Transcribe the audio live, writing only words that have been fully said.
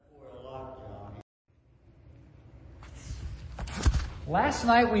Last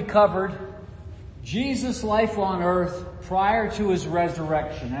night we covered Jesus' life on earth prior to his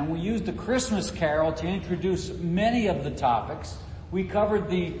resurrection, and we used the Christmas carol to introduce many of the topics. We covered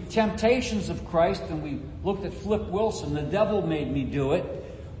the temptations of Christ, and we looked at Flip Wilson, "The Devil Made Me Do It."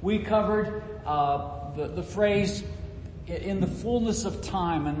 We covered the phrase, "in the fullness of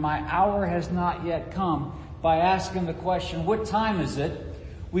time, and my hour has not yet come," by asking the question, what time is it?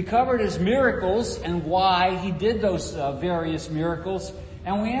 We covered his miracles and why he did those various miracles.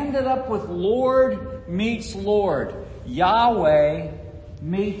 And we ended up with Lord meets Lord. Yahweh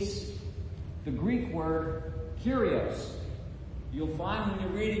meets the Greek word Kyrios. You'll find when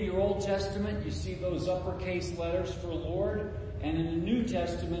you're reading your Old Testament, you see those uppercase letters for Lord. And in the New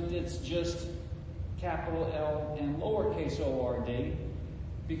Testament, it's just capital L and lowercase O-R-D.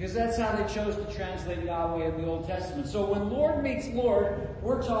 Because that's how they chose to translate Yahweh in the Old Testament. So when Lord meets Lord,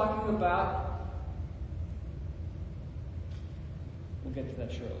 we're talking about, we'll get to that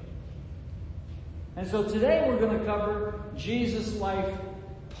shortly. And so today we're going to cover Jesus' life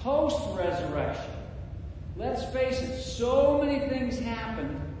post-resurrection. Let's face it, so many things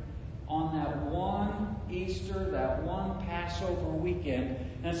happened on that one Easter, that one Passover weekend.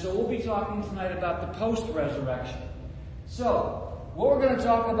 And so we'll be talking tonight about the post-resurrection. So, what we're going to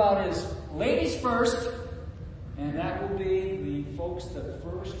talk about is ladies first, and that will be the folks that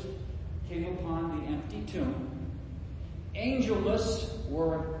first came upon the empty tomb. Angelless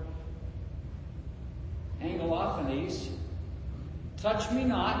were Angelophanes. Touch me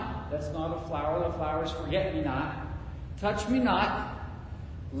not. That's not a flower. The flower is forget me not. Touch me not.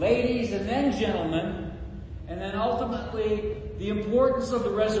 Ladies and then gentlemen. And then ultimately the importance of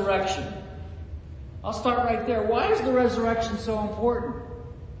the resurrection. I'll start right there. Why is the resurrection so important?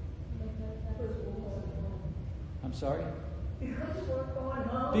 I'm sorry? Because we're going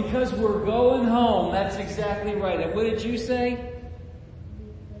home. Because we're going home. That's exactly right. And what did you say?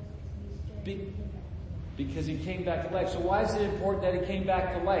 Because he came back to life. So why is it important that he came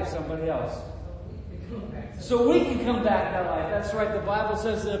back to life? Somebody else. So we can come back to life. That's right. The Bible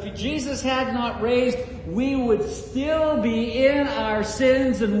says that if Jesus had not raised, we would still be in our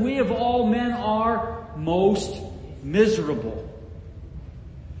sins, and we of all men are most miserable.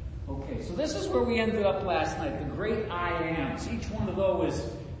 Okay, so this is where we ended up last night. The great I Ams. Each one of those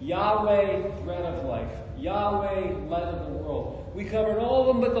is Yahweh, bread of life. Yahweh, light of the world. We covered all of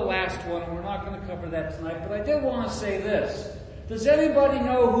them but the last one, and we're not going to cover that tonight. But I did want to say this. Does anybody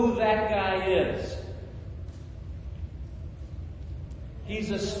know who that guy is?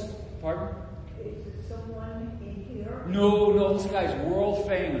 Pardon? Is it someone in here? No, this guy's world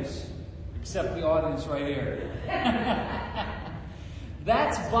famous. Except the audience right here.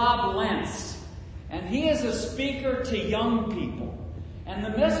 That's Bob Lentz. And he is a speaker to young people. And the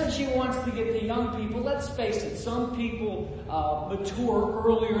message he wants to get to young people, let's face it, some people mature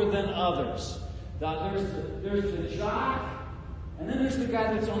earlier than others. There's the jock, and then there's the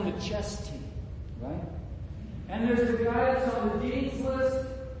guy that's on the chess team, right? And there's the guy that's on the dean's list,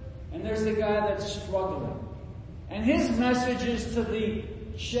 and there's the guy that's struggling. And his message is to the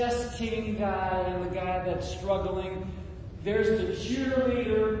chess team guy and the guy that's struggling. There's the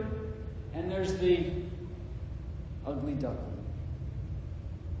cheerleader, and there's the ugly duckling.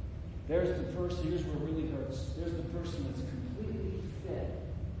 There's the person, here's where it really hurts. There's the person that's completely fit.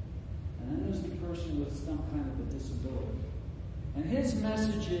 And then there's the person with some kind of a disability. And his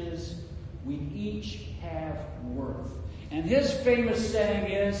message is, we each have worth. And his famous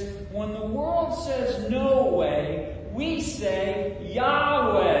saying is, when the world says no way, we say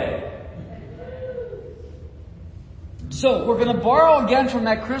Yahweh. So we're going to borrow again from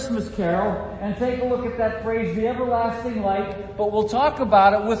that Christmas carol and take a look at that phrase, the everlasting light, but we'll talk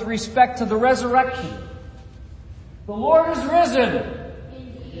about it with respect to the resurrection. The Lord is risen.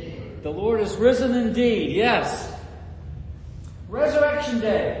 Indeed. The Lord is risen indeed, yes. Resurrection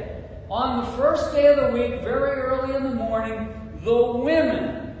Day. On the first day of the week, very early in the morning, the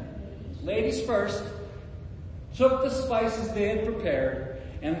women, ladies first, took the spices they had prepared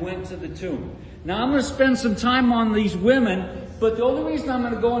and went to the tomb. Now I'm going to spend some time on these women, but the only reason I'm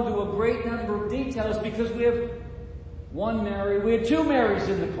going to go into a great number of details is because we have we had two Marys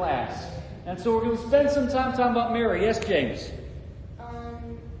in the class. And so we're going to spend some time talking about Mary. Yes, James?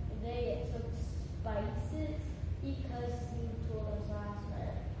 They took spices because you told us last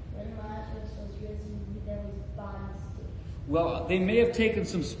night when Lazarus was risen, there was bodies too. Well, they may have taken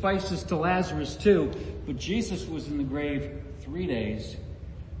some spices to Lazarus too, but Jesus was in the grave 3 days.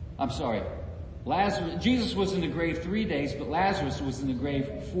 Jesus was in the grave 3 days, but Lazarus was in the grave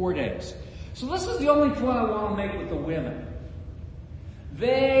 4 days. So this is the only point I want to make with the women.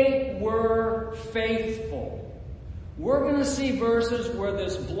 They were faithful. we're going to see verses where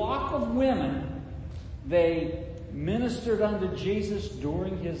this block of women, they ministered unto Jesus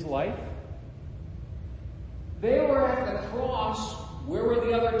during his life. They were at the cross. Where were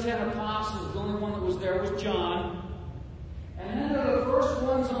the other 10 apostles? The only one that was there was John. And then they're the first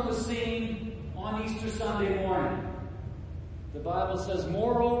ones on the scene on Easter Sunday morning. The Bible says,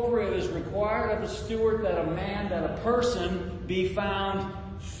 moreover, it is required of a steward that a person be found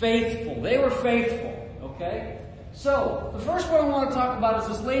faithful. They were faithful, okay? So, the first one I want to talk about is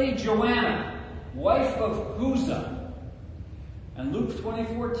this lady Joanna, wife of Chuza. And Luke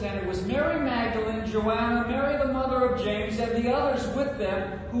 24:10, it was Mary Magdalene, Joanna, Mary the mother of James, and the others with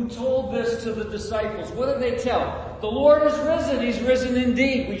them who told this to the disciples. What did they tell? The Lord is risen. He's risen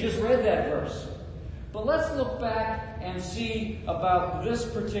indeed. We just read that verse. But let's look back and see about this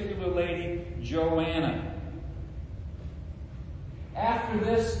particular lady, Joanna. After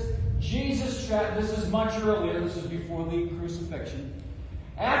this, this is much earlier, this is before the crucifixion.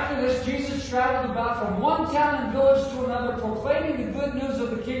 After this, Jesus traveled about from one town and village to another, proclaiming the good news of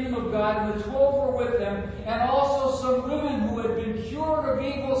the kingdom of God, and the 12 were with him, and also some women who had been cured of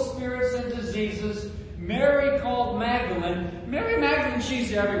evil spirits and diseases. Mary called Magdalene. Mary Magdalene,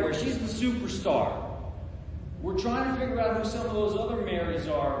 she's everywhere. She's the superstar. We're trying to figure out who some of those other Marys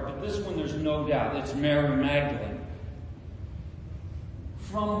are, but this one there's no doubt. It's Mary Magdalene.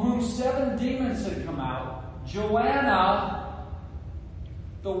 From whom 7 demons had come out. Joanna,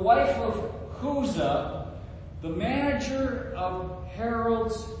 the wife of Chuza, the manager of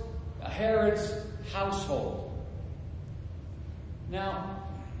Herod's household. Now,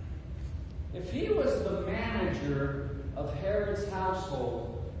 if he was the manager of Herod's household,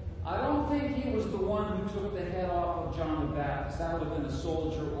 I don't think he was the one who took the head off of John the Baptist. That would have been a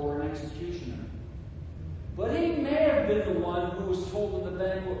soldier or an executioner. But he may have been the one who was told in the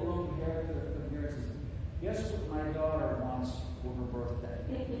banquet room to Herod says, guess what my daughter wants for her birthday?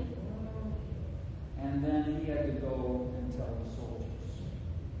 And then he had to go and tell the soldiers.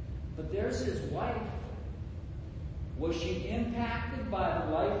 But there's his wife. Was she impacted by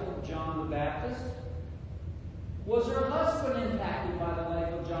the life of John the Baptist? Was her husband impacted by the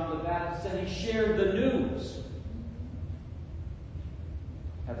life of John the Baptist and he shared the news?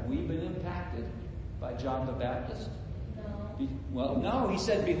 Have we been impacted by John the Baptist? No. Well, no. He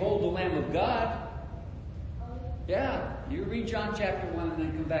said, behold the Lamb of God. Yeah. You read John chapter 1 and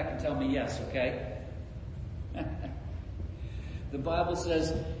then come back and tell me yes, okay? The Bible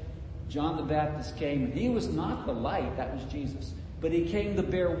says John the Baptist came, and he was not the light, that was Jesus, but he came to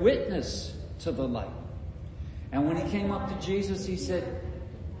bear witness to the light. And when he came up to Jesus, he said,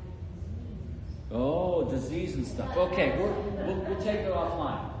 oh, disease and stuff. Okay, we'll take it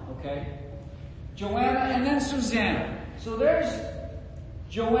offline, okay? Joanna and then Susanna. So there's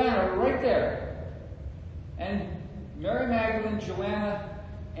Joanna right there. And Mary Magdalene, Joanna,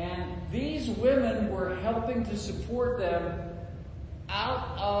 and these women were helping to support them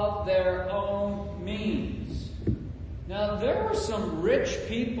out of their own means. Now, there were some rich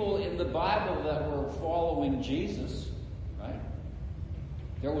people in the Bible that were following Jesus, right?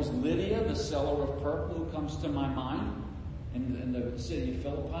 There was Lydia, the seller of purple, who comes to my mind in the city of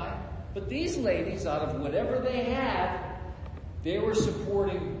Philippi. But these ladies, out of whatever they had, they were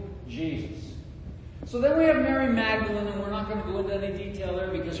supporting Jesus. So then we have Mary Magdalene, and we're not going to go into any detail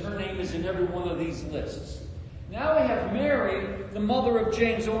there because her name is in every one of these lists. Now we have Mary, the mother of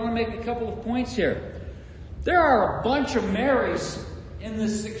James. I want to make a couple of points here. There are a bunch of Marys in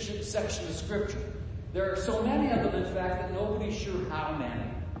this section of Scripture. There are so many of them, in fact, that nobody's sure how many.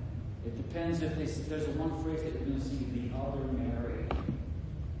 It depends if there's one phrase that you're going to see, the other Mary.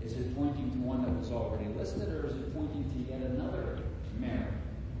 Is it pointing to one that was already listed, or is it pointing to yet another Mary?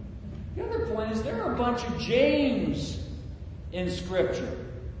 The other point is there are a bunch of James in Scripture.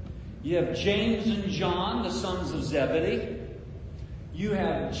 You have James and John, the sons of Zebedee. You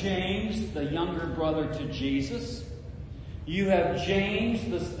have James, the younger brother to Jesus. You have James,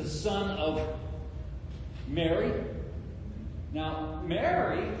 the son of Mary. Now,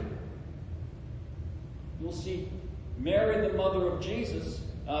 Mary, you'll see Mary, the mother of Jesus,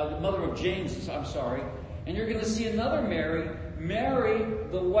 the mother of James, I'm sorry. And you're going to see another Mary, Mary,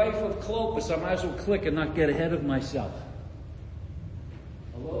 the wife of Clopas. I might as well click and not get ahead of myself.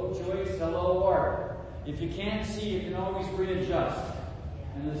 Hello, Joyce. Hello, Art. If you can't see, you can always readjust.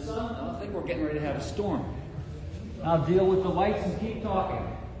 And the sun, I think we're getting ready to have a storm. I'll deal with the lights and keep talking.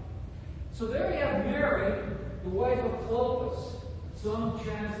 So there you have Mary, the wife of Clopas. Some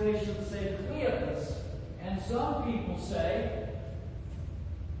translations say Cleopas, and some people say,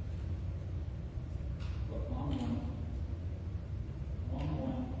 wrong one.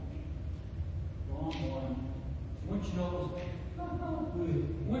 Which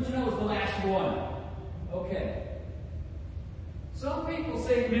knows the last one? Okay. Some people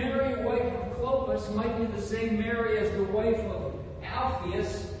say Mary, wife of Clopas, might be the same Mary as the wife of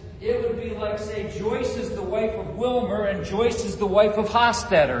Alphaeus. It would be like, say, Joyce is the wife of Wilmer and Joyce is the wife of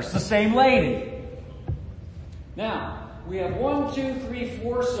Hostetter. It's the same lady. Now, we have 1, 2, 3,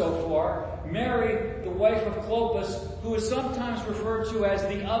 4 so far. Mary, the wife of Clopas, who is sometimes referred to as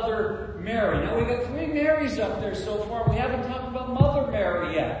the other Mary. Now, we've got 3 Marys up there so far. We haven't talked about Mother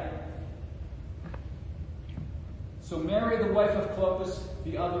Mary yet. So Mary, the wife of Clopas,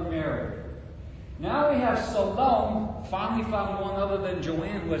 the other Mary. Now we have Salome, finally found one other than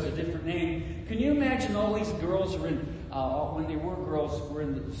Joanne, who has a different name. Can you imagine all these girls are in, when they were girls, were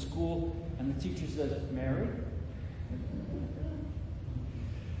in the school, and the teacher says, Mary?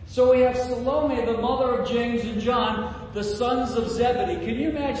 So we have Salome, the mother of James and John, the sons of Zebedee. Can you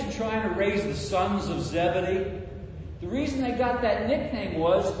imagine trying to raise the sons of Zebedee? The reason they got that nickname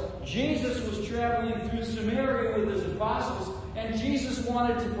was Jesus was traveling through Samaria with his apostles, and Jesus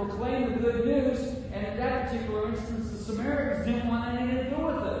wanted to proclaim the good news, and in that particular instance, the Samaritans didn't want anything to do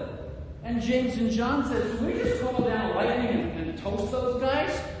with it. And James and John said, "Should we just call down lightning and toast those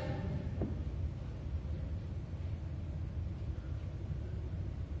guys?"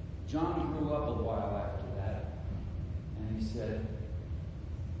 John grew up a while after that, and he said,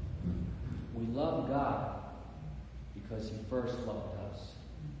 "We love God because he first loved us."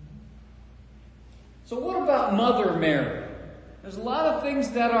 So what about Mother Mary? There's a lot of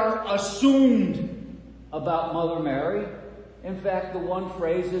things that are assumed about Mother Mary. In fact, the one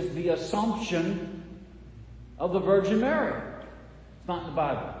phrase is the assumption of the Virgin Mary. It's not in the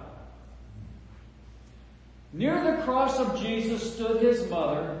Bible. Near the cross of Jesus stood his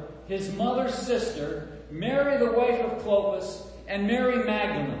mother's sister, Mary the wife of Clopas, and Mary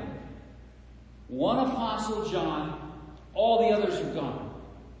Magdalene. One apostle, John, all the others are gone.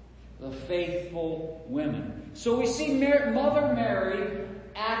 The faithful women. So we see Mother Mary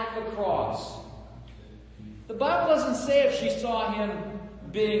at the cross. The Bible doesn't say if she saw him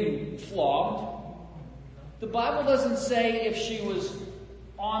being flogged. The Bible doesn't say if she was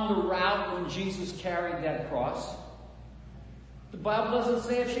on the route when Jesus carried that cross. The Bible doesn't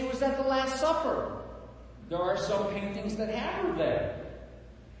say if she was at the Last Supper. There are some paintings that have her there.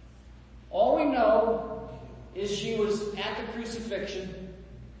 All we know is she was at the crucifixion.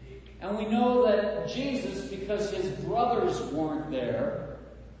 And we know that Jesus, because his brothers weren't there,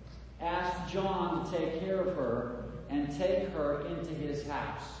 asked John to take care of her and take her into his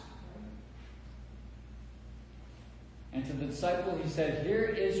house. And to the disciple he said, "Here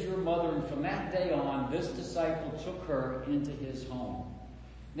is your mother." And from that day on, this disciple took her into his home.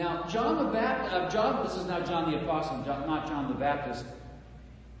 Now, this is not John the Apostle, not John the Baptist.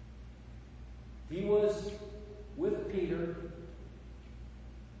 He was with Peter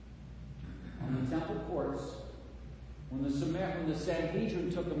on the temple courts when the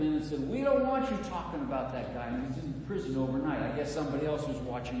Sanhedrin took him in and said, "We don't want you talking about that guy." And he was in prison overnight. I guess somebody else was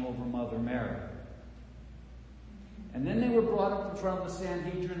watching over Mother Mary. And then they were brought up in front of the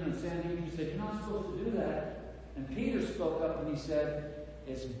Sanhedrin, and the Sanhedrin said, "You're not supposed to do that." And Peter spoke up and he said,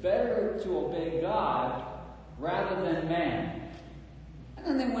 "It's better to obey God rather than man." And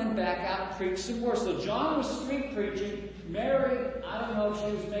then they went back out and preached some more. So John was street preaching. Mary, I don't know if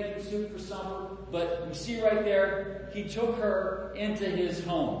she was making soup for supper, but you see right there, he took her into his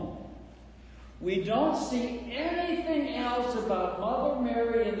home. We don't see anything else about Mother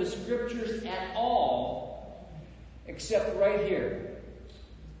Mary in the scriptures at all, except right here.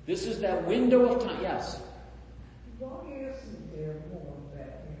 This is that window of time. Yes? Why isn't there more of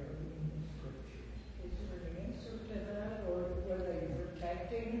that Mary in the scriptures? Is there an answer to that, or were they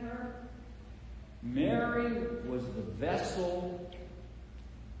protecting her? Mary was the vessel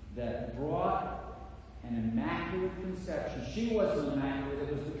that brought an immaculate conception. She wasn't immaculate,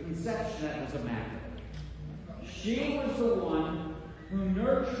 it was the conception that was immaculate. She was the one who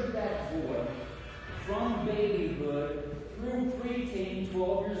nurtured that boy from babyhood through preteen,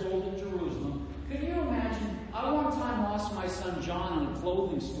 12 years old in Jerusalem. Can you imagine? I one time lost my son John in a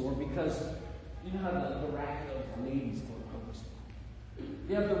clothing store because you know how the rack of ladies clothes.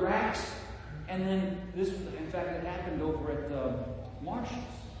 You have the racks, and then in fact, it happened over at Marshall's.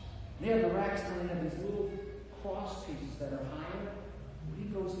 They have the racks, and they have these little cross pieces that are higher. He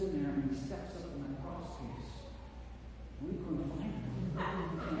goes in there and he steps up on that cross piece. We couldn't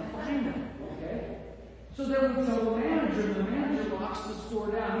find him. Okay? So then we tell the manager, and the manager locks the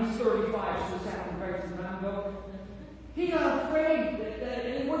store down. He's 35, so this happened right some time ago. He got afraid that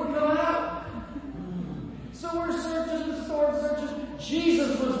it wouldn't come out. So we're searching the store, searching.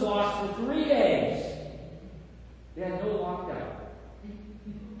 Jesus was lost for 3 days. They had no lockdown.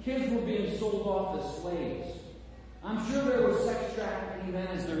 Kids were being sold off as slaves. I'm sure there was sex trafficking then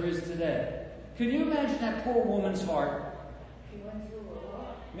as there is today. Can you imagine that poor woman's heart? She went through a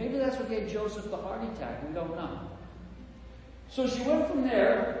lot. Maybe that's what gave Joseph the heart attack. We don't know. So she went from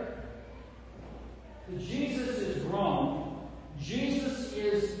there to Jesus is grown. Jesus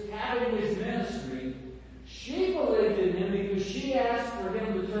is having his ministry. She believed in him because she asked for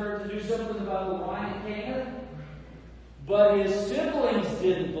him to do something about the wine in Cana. But his siblings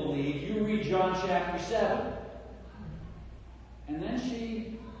didn't believe. You read John chapter 7. And then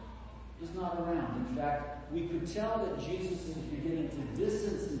she is not around. In fact, we could tell that Jesus is beginning to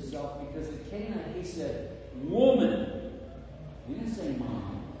distance himself because at Cana he said, "Woman." He didn't say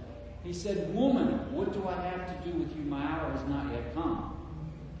mom. He said, "Woman, what do I have to do with you? My hour has not yet come."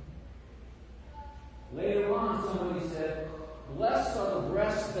 Later on, somebody said, "Blessed are the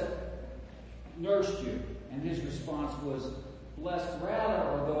breasts that nursed you." And his response was, "Blessed rather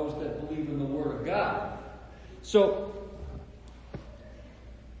are those that believe in the Word of God." So,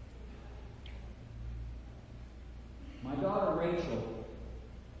 my daughter Rachel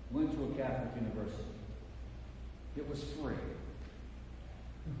went to a Catholic university. It was free.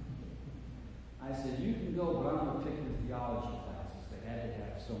 I said, "You can go, but I'm going to pick the theology classes." They had to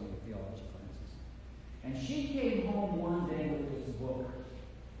have so many theology classes. And she came home one day with this book.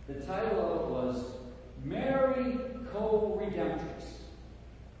 The title of it was Mary Co-Redemptrix.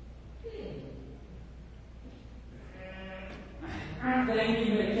 Thank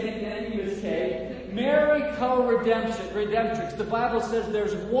you, Miss Kay. Mary Co-Redemptrix. The Bible says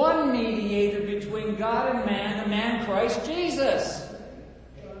there's one mediator between God and man, the man Christ Jesus.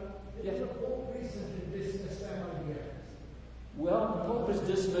 Yes. Well, the Pope is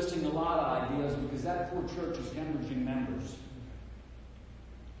dismissing a lot of ideas because that poor church is hemorrhaging members.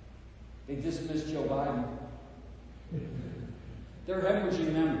 They dismissed Joe Biden. They're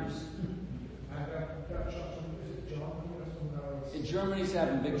hemorrhaging members. In Germany's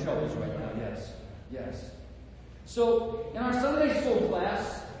having big troubles right now, yes. Yes. So, in our Sunday school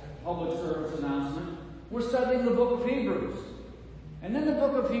class, public service announcement, we're studying the book of Hebrews. And in the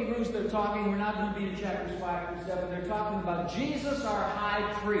book of Hebrews, they're talking, we're not going to be in chapters 5 through 7, they're talking about Jesus, our high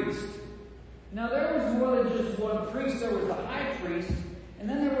priest. Now, there was more than just one priest. There was the high priest, and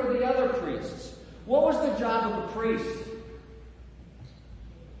then there were the other priests. What was the job of the priest?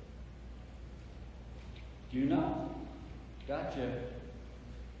 Do you know? Gotcha.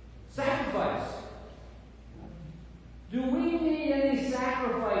 Sacrifice. Do we need any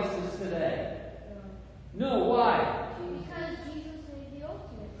sacrifices today? No. Why? Because Jesus made the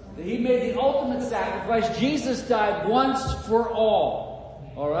ultimate sacrifice. He made the ultimate sacrifice. Jesus died once for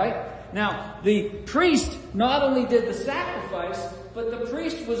all. All right? Now, the priest not only did the sacrifice, but the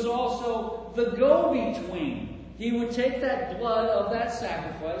priest was also the go-between. He would take that blood of that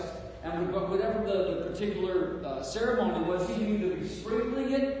sacrifice, and whatever the particular ceremony was, he would either be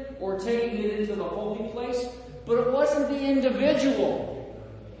sprinkling it or taking it into the holy place. But it wasn't the individual.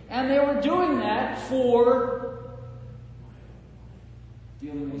 And they were doing that for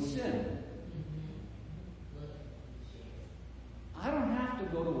dealing with sin. I don't have to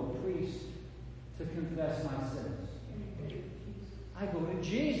go to a priest to confess my sins. I go to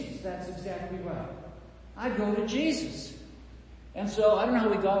Jesus. That's exactly right. I go to Jesus. And so, I don't know how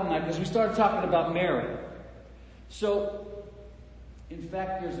we got on that, because we started talking about Mary. So, in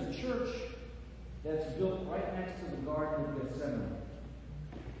fact, there's a church that's built right next to the Garden of Gethsemane.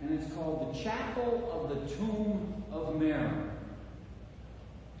 And it's called the Chapel of the Tomb of Mary.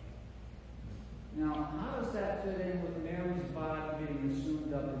 Now, how does that fit in with Mary's body being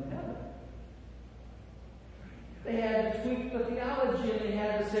assumed up in heaven? They had to tweak the theology, and they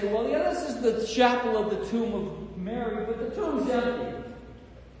had to say, well, yeah, this is the chapel of the tomb of Mary, but the tomb's empty.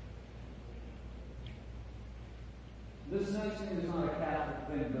 This next thing is not a Catholic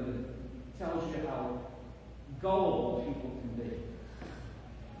thing, but it tells you how gullible people can be.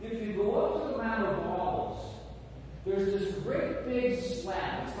 If you go up to the Mount of Olives, there's this great big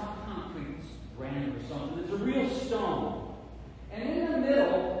slab. It's not concrete, it's granite or something. It's a real stone. And in the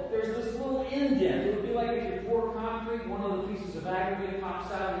middle, there's this little indent. It would be like if you pour concrete, one of the pieces of aggregate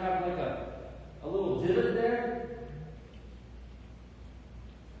pops out, and you have like a little divot there.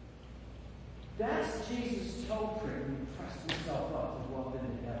 That's Jesus' toe print when he pressed himself up to walk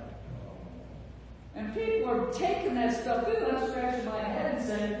into heaven. And people are taking that stuff in, and I'm scratching my head and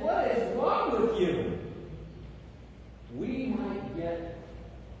saying, what is wrong with you? We might get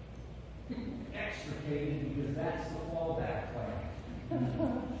extricated because that's the fallback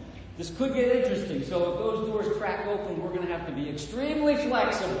plan. This could get interesting, so if those doors crack open, we're going to have to be extremely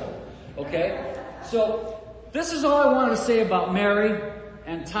flexible. Okay? So, this is all I wanted to say about Mary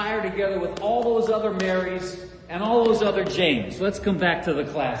and tie her together with all those other Marys and all those other James. Let's come back to the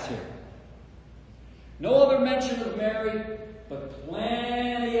class here. No other mention of Mary, but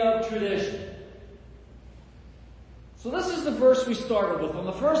plenty of tradition. So this is the verse we started with. On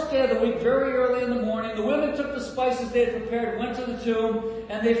the first day of the week, very early in the morning, the women took the spices they had prepared, went to the tomb,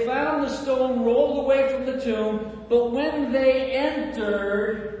 and they found the stone rolled away from the tomb. But when they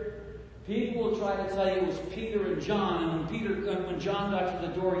entered, people will try to tell you it was Peter and John. And when John got to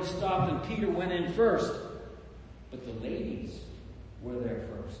the door, he stopped and Peter went in first. But the ladies were there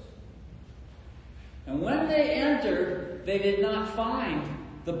first. And when they entered, they did not find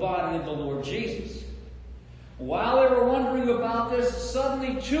the body of the Lord Jesus. While they were wondering about this,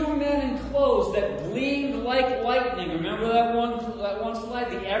 suddenly two men in clothes that gleamed like lightning. Remember that one slide?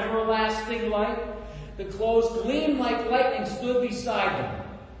 The everlasting light? The clothes gleamed like lightning stood beside them.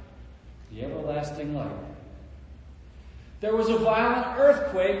 The everlasting light. There was a violent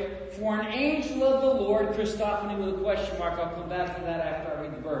earthquake, for an angel of the Lord, Christophany with a question mark, I'll come back to that after I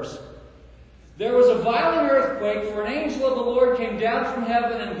read the verse. There was a violent earthquake, for an angel of the Lord came down from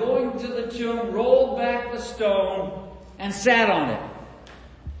heaven and going to the tomb, rolled back the stone and sat on it.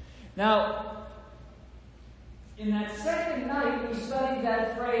 Now, in that second night, we studied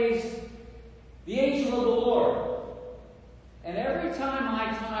that phrase, the angel of the Lord. And every time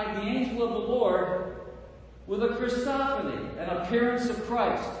I tied the angel of the Lord with a Christophany, an appearance of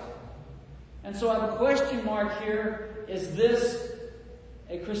Christ. And so I have a question mark here, is this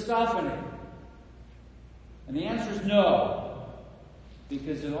a Christophany? And the answer is no.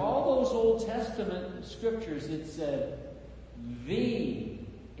 Because in all those Old Testament scriptures it said, the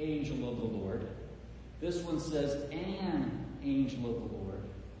angel of the Lord. This one says, an angel of the Lord.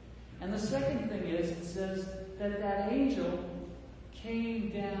 And the second thing is, it says that angel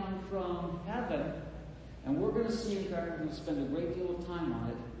came down from heaven. And we're going to see, in fact, we're going to spend a great deal of time on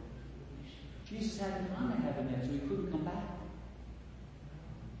it. Jesus hadn't gone to heaven yet, so he couldn't come back.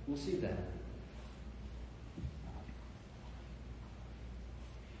 We'll see that.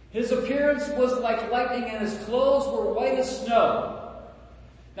 His appearance was like lightning and his clothes were white as snow.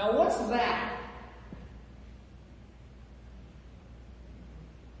 Now what's that?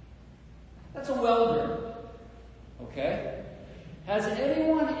 That's a welder. Okay? Has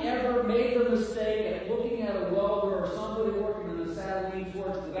anyone ever made the mistake of looking at a welder or somebody working in the Saline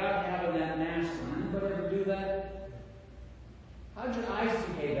Works without having that mask on? Anybody ever do that? How'd your eyes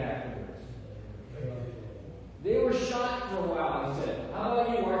behave afterwards? They were shot for a while, he said. How about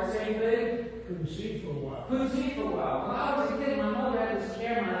you, Art? Same thing? Couldn't see for a while. Couldn't see for a while. When I was a kid, my mother had this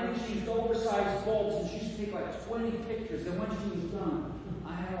camera. I think she used oversized bulbs, and she used to take like 20 pictures. And when she was done,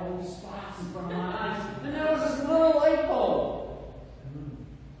 I had all these spots in front of my eyes. And there was this little light bulb.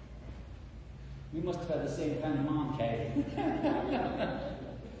 We must have had the same kind of mom, Kay.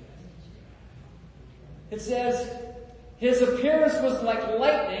 It says, his appearance was like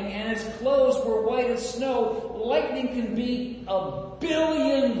lightning, and his clothes were white as snow. Lightning can be 1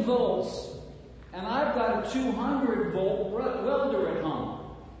 billion volts, and I've got a 200-volt welder at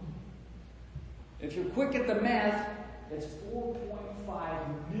home. If you're quick at the math, it's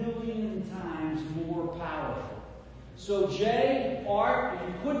 4.5 million times more powerful. So Jay, Art, if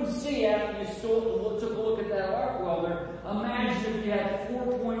you couldn't see after you took a look at that arc welder, imagine if you had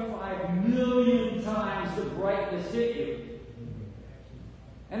 4.5 million times the brightness hit you.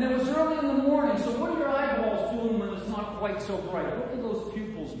 And it was early in the morning, so what are your eyeballs doing when it's not quite so bright? What do those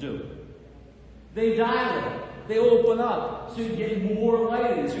pupils do? They dilate. They open up, so you get more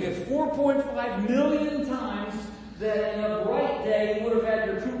light in. So you get 4.5 million times that in a bright day you would have had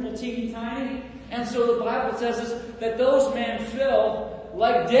your pupil teeny tiny. And so the Bible tells us that those men fell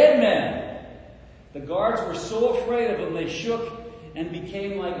like dead men. The guards were so afraid of them, they shook and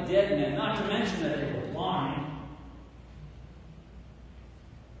became like dead men. Not to mention that they were blind.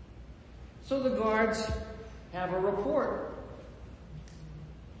 So the guards have a report.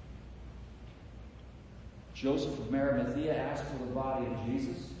 Joseph of Arimathea asked for the body of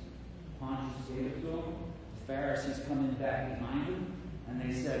Jesus. Pontius gave it to him. The Pharisees come in back behind him, and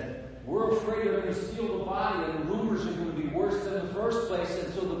they said, we're afraid they're going to steal the body, and the rumors are going to be worse than the first place.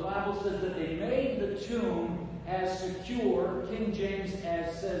 And so the Bible says that they made the tomb as secure. King James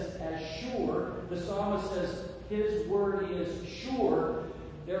says as sure. The psalmist says his word is sure.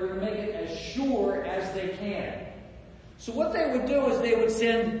 They're going to make it as sure as they can. So what they would do is they would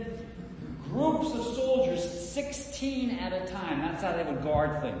send groups of soldiers, 16 at a time. That's how they would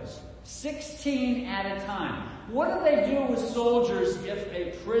guard things. 16 at a time. What do they do with soldiers if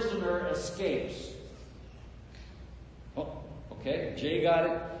a prisoner escapes? Oh, okay. Jay got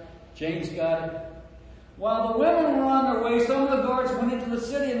it. James got it. While the women were on their way, some of the guards went into the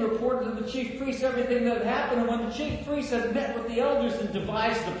city and reported to the chief priests everything that had happened. And when the chief priests had met with the elders and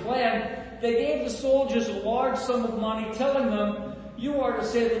devised a plan, they gave the soldiers a large sum of money, telling them, "You are to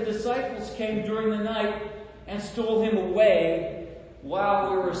say the disciples came during the night and stole him away while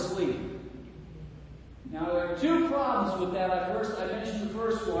we were asleep." Now there are two problems with that. I mentioned the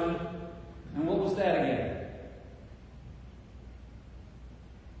first one, and what was that again?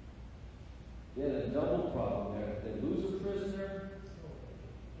 They had a double problem there. If they lose a prisoner,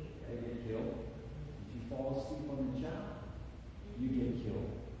 they get killed. If you fall asleep on the job, you get killed.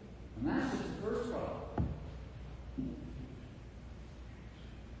 And that's just the first problem.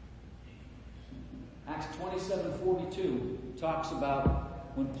 Acts 27:42 talks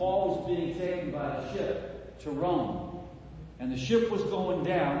about when Paul was being taken by the ship to Rome, and the ship was going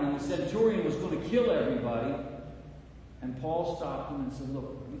down, and the centurion was going to kill everybody, and Paul stopped him and said,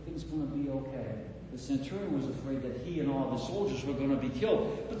 "Look, everything's going to be okay." The centurion was afraid that he and all the soldiers were going to be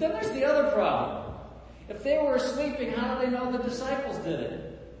killed. But then there's the other problem. If they were sleeping, how do they know the disciples did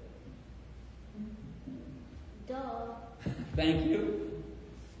it? Duh. Thank you.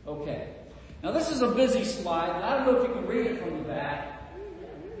 Okay. Now this is a busy slide, and I don't know if you can read it from the back.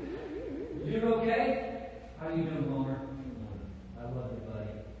 You doing okay? How you doing, Homer? I love you, buddy.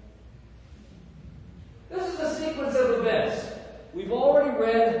 This is the sequence of events. We've already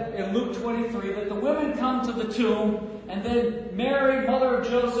read in Luke 23 that the women come to the tomb, and then Mary, mother of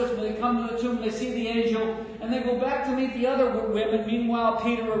Joseph, when they come to the tomb, they see the angel, and they go back to meet the other women. Meanwhile,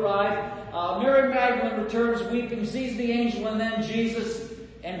 Peter arrived. Mary Magdalene returns weeping, sees the angel, and then Jesus.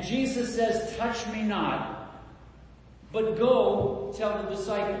 And Jesus says, "Touch me not, but go tell the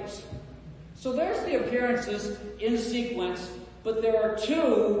disciples." So there's the appearances in sequence, but there are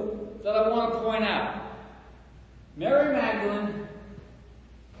two that I want to point out. Mary Magdalene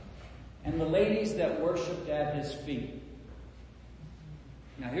and the ladies that worshipped at his feet.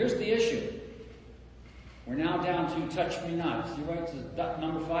 Now here's the issue. We're now down to touch me not. See right to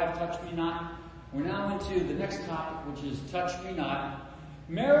number 5, touch me not. We're now into the next topic, which is touch me not.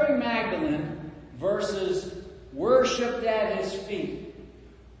 Mary Magdalene versus worshipped at his feet.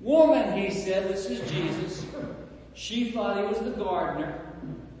 Woman, he said, this is Jesus. She thought he was the gardener.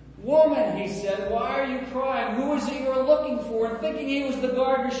 Woman, he said, why are you crying? Who is it you are looking for? And thinking he was the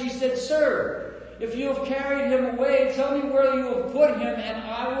gardener, she said, "Sir, if you have carried him away, tell me where you have put him, and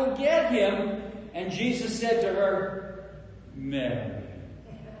I will get him." And Jesus said to her, "Mary."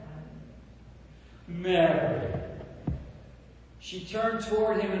 Mary. She turned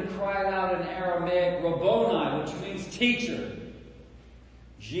toward him and cried out in Aramaic, "Rabboni," which means teacher.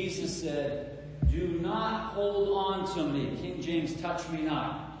 Jesus said, "Do not hold on to me." King James, touch me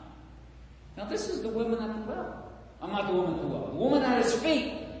not. Now this is the woman at the well. I'm not the woman at the well. The woman at his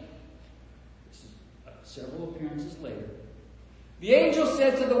feet. This is several appearances later. The angel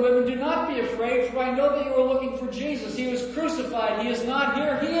said to the women, "Do not be afraid, for I know that you are looking for Jesus. He was crucified. He is not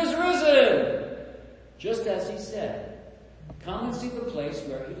here. He is risen, just as he said. Come and see the place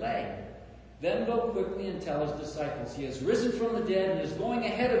where he lay. Then go quickly and tell his disciples, he has risen from the dead and is going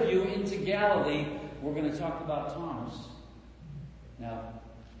ahead of you into Galilee." We're going to talk about Thomas. Now,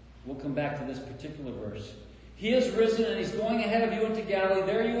 we'll come back to this particular verse. "He is risen and he's going ahead of you into Galilee.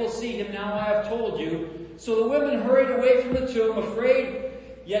 There you will see him. Now I have told you." So the women hurried away from the tomb, afraid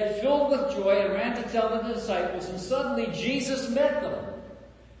yet filled with joy, and ran to tell the disciples. And suddenly Jesus met them.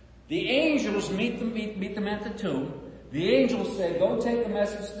 The angels meet them at the tomb. The angels say, "Go take the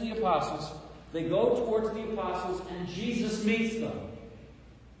message to the apostles." They go towards the apostles, and Jesus meets them.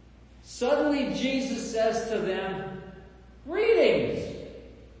 Suddenly Jesus says to them, "Greetings."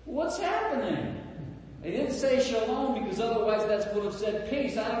 What's happening? They didn't say shalom, because otherwise that would have said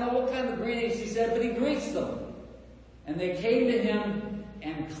peace. I don't know what kind of greetings he said, but he greets them. And they came to him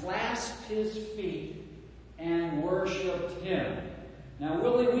and clasped his feet and worshipped him. Now,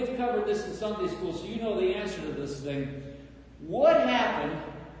 Willie, we've covered this in Sunday school, so you know the answer to this thing. What happened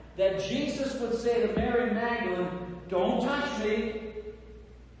that Jesus would say to Mary Magdalene, "Don't touch me,"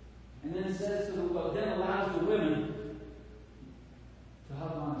 and then says to then allows the women to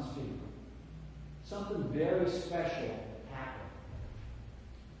hug on his feet? Something very special happened.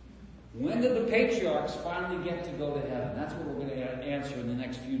 When did the patriarchs finally get to go to heaven? That's what we're going to answer in the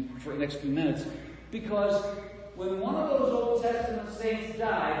next few minutes. Because when one of those Old Testament saints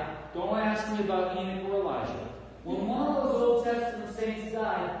died, don't ask me about Enoch or Elijah. When one of those Old Testament saints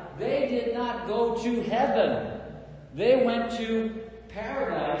died, they did not go to heaven. They went to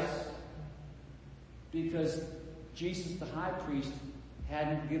paradise because Jesus, the high priest,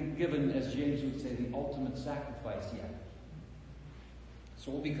 hadn't given, as James would say, the ultimate sacrifice yet.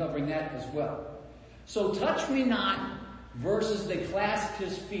 So we'll be covering that as well. So touch me not versus they clasped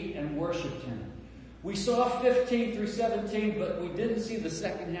his feet and worshipped him. We saw 15 through 17, but we didn't see the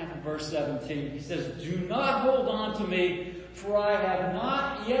second half of verse 17. He says, do not hold on to me, for I have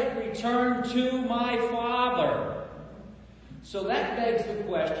not yet returned to my Father. So that begs the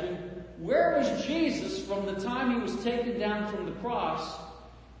question, where was Jesus from the time he was taken down from the cross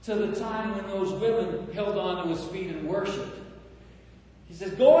to the time when those women held on to his feet and worshipped? He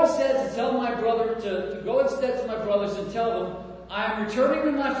says, go instead to tell my brother, to go instead to my brothers and tell them, I am returning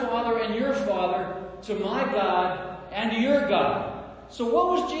to my Father and your Father, to my God and to your God. So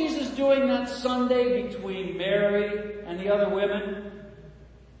what was Jesus doing that Sunday between Mary and the other women?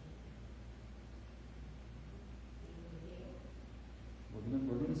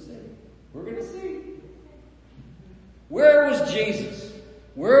 We're going to see. We're going to see. Where was Jesus?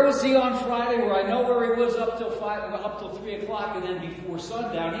 Where was he on Friday? Where I know where he was up till 3 o'clock, and then before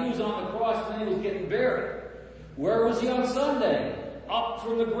sundown. He was on the cross and he was getting buried. Where was he on Sunday? Up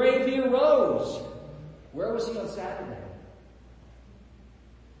from the grave he arose. Where was he on Saturday?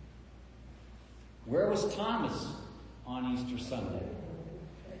 Where was Thomas on Easter Sunday?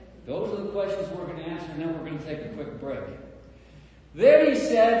 Those are the questions we're going to answer, and then we're going to take a quick break. Then he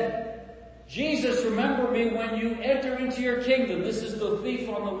said, Jesus, remember me when you enter into your kingdom. This is the thief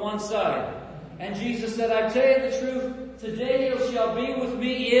on the one side. And Jesus said, I tell you the truth, today you shall be with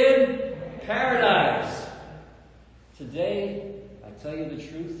me in paradise. Today, I tell you the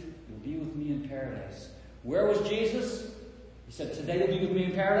truth, you'll be with me in paradise. Where was Jesus? He said, today you'll be with me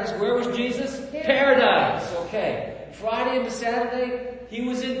in paradise. Where was Jesus? Paradise. Okay. Friday into Saturday, he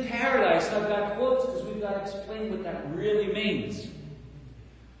was in paradise. I've got quotes because we've got to explain what that really means.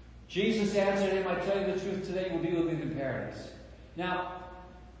 Jesus answered him, I tell you the truth, today you'll be with me in paradise. Now,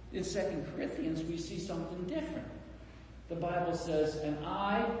 in 2 Corinthians, we see something different. The Bible says, and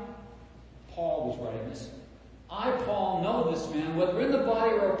I, Paul was writing this, I, Paul, know this man, whether in the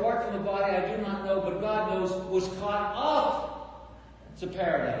body or apart from the body, I do not know, but God knows, was caught up to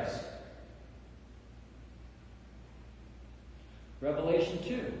paradise. Revelation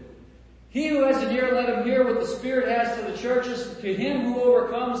 2. He who has an ear, let him hear what the Spirit has to the churches. To him who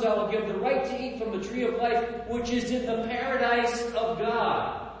overcomes, I will give the right to eat from the tree of life, which is in the paradise of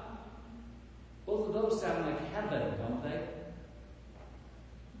God. Both of those sound like heaven, don't they?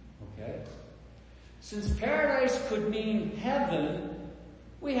 Okay. Since paradise could mean heaven,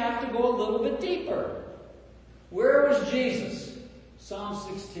 we have to go a little bit deeper. Where was Jesus? Psalm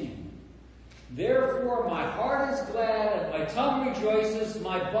 16. Therefore my heart is glad and my tongue rejoices.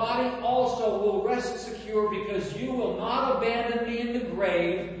 My body also will rest secure because you will not abandon me in the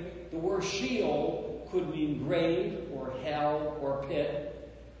grave. The word Sheol could mean grave or hell or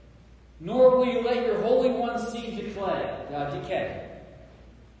pit. Nor will you let your Holy One see decay.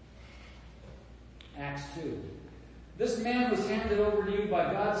 Acts 2. This man was handed over to you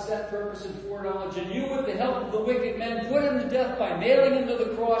by God's set purpose and foreknowledge, and you, with the help of the wicked men, put him to death by nailing him to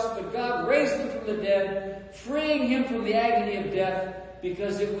the cross, but God raised him from the dead, freeing him from the agony of death,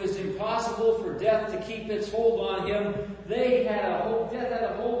 because it was impossible for death to keep its hold on him. Death had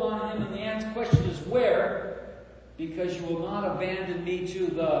a hold on him, and the answer question is where? Because you will not abandon me to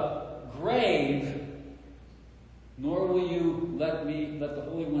the grave, nor will you let the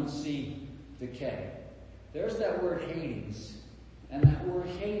Holy One see decay. There's that word Hades. And that word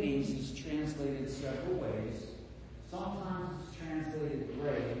Hades is translated several ways. Sometimes it's translated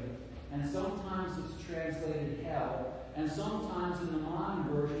grave, and sometimes it's translated hell, and sometimes in the modern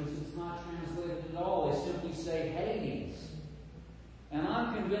versions it's not translated at all. They simply say Hades. And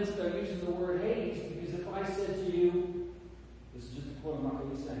I'm convinced they're using the word Hades because if I said to you, this is just a quote, I'm not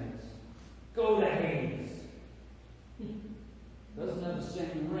really saying this, go to Hades. Doesn't have the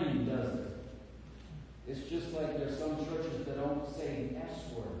same ring, does it? It's just like there's some churches that don't say the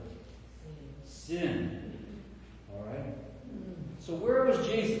S word. Sin. Alright? So where was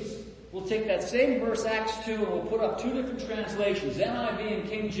Jesus? We'll take that same verse, Acts 2, and we'll put up two different translations, NIV and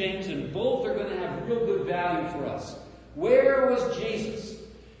King James, and both are going to have real good value for us. Where was Jesus?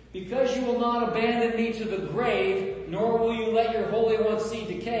 Because you will not abandon me to the grave, nor will you let your Holy One see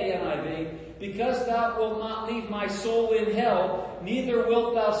decay, NIV, because thou wilt not leave my soul in hell, neither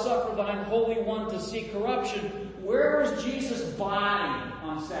wilt thou suffer thine Holy One to see corruption. Where was Jesus' body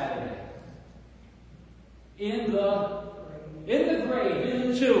on Saturday? In the grave,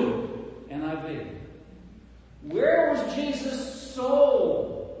 in the tomb, NIV. Where was Jesus'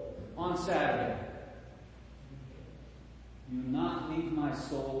 soul on Saturday? Do not leave my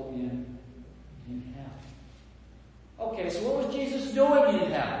soul in hell. Okay, so what was Jesus doing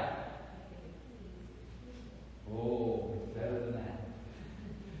in hell? Oh, better than that.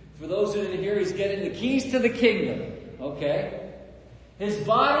 For those who didn't hear, he's getting the keys to the kingdom. Okay? His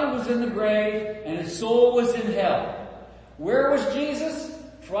body was in the grave and his soul was in hell. Where was Jesus?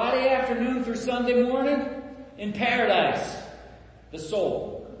 Friday afternoon through Sunday morning? In paradise. The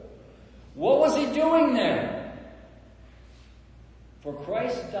soul. What was he doing there? For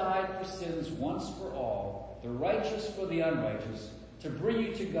Christ died for sins once for all, the righteous for the unrighteous, to bring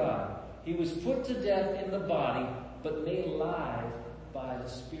you to God. He was put to death in the body, but made alive by the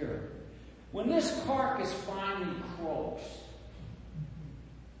Spirit. When this carcass finally croaks,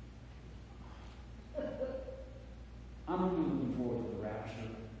 I'm really looking forward to the rapture.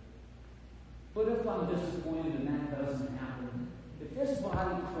 But if I'm disappointed and that doesn't happen, if this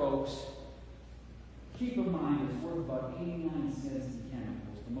body croaks, keep in mind it's worth about 89 cents in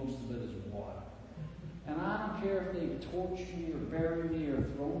chemicals. The most of it is water. And I don't care if they torch me or bury me or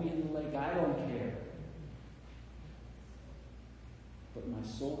throw me in the lake. I don't care. But my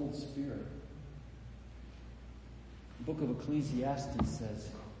soul and spirit. The book of Ecclesiastes says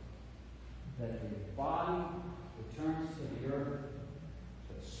that the body returns to the earth,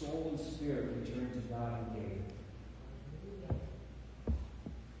 but soul and spirit return to God who gave it.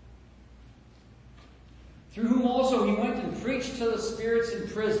 Through whom also he went and preached to the spirits in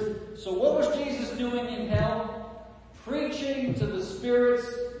prison. So what was Jesus doing in hell? Preaching to the spirits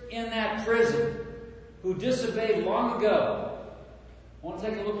in that prison who disobeyed long ago. I want to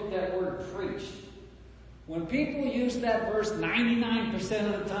take a look at that word preached. When people use that verse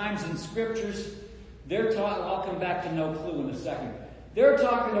 99% of the times in scriptures, they're talking, I'll come back to no clue in a second. They're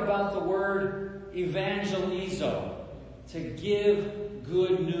talking about the word evangelizo, to give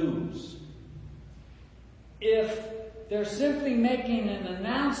good news. If they're simply making an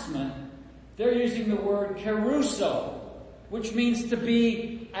announcement, they're using the word keruso, which means to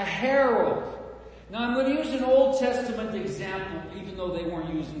be a herald. Now I'm going to use an Old Testament example, even though they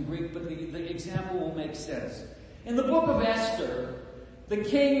weren't using Greek, but the example will make sense. In the book of Esther, the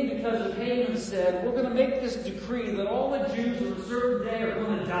king, because of Haman, said, we're going to make this decree that all the Jews on a certain day are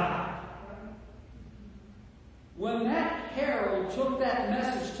going to die. When that herald took that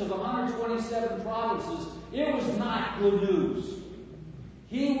message to the 127 provinces, it was not good news.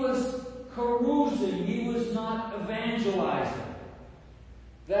 He was carousing. He was not evangelizing.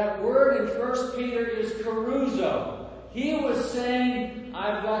 That word in 1 Peter is caruso. He was saying,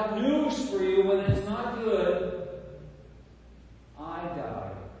 I've got news for you when it's not good. I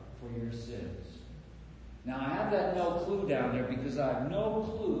died for your sins. Now I have that no clue down there because I have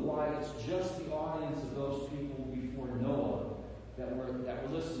no clue why it's just the audience of those people before Noah that were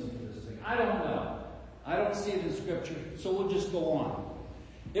listening to this thing. I don't know. I don't see it in Scripture, so we'll just go on.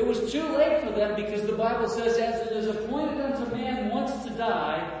 It was too late for them because the Bible says, as it is appointed unto man once to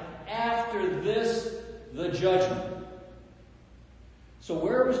die, after this the judgment. So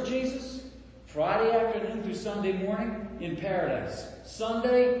where was Jesus? Friday afternoon through Sunday morning? In paradise.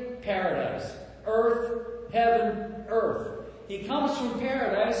 Sunday, paradise. Earth, heaven, earth. He comes from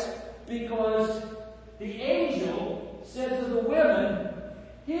paradise because the angel said to the women,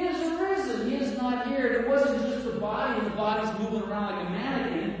 he is risen. He is not here. And it wasn't just the body, and the body's moving around like a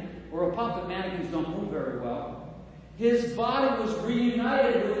mannequin or a puppet. Mannequins don't move very well. His body was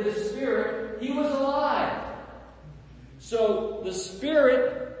reunited with his spirit. He was alive. So the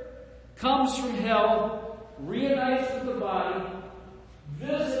spirit comes from hell, reunites with the body,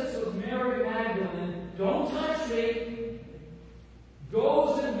 visits with Mary Magdalene, don't touch me,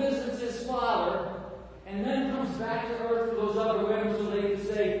 goes and visits his father, and then comes back to earth for those other women so they can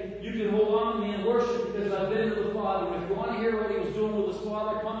say, you can hold on to me and worship because I've been to the Father. And if you want to hear what he was doing with his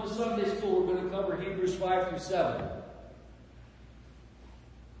Father, come to Sunday school. We're going to cover Hebrews 5 through 7.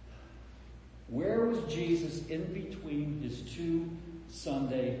 Where was Jesus in between his two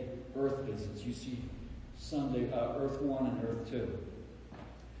Sunday earth visits? You see Sunday, earth 1 and earth 2.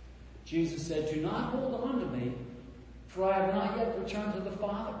 Jesus said, do not hold on to me, for I have not yet returned to the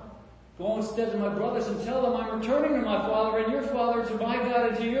Father. Go instead to my brothers and tell them I'm returning to my Father and your Father, to my God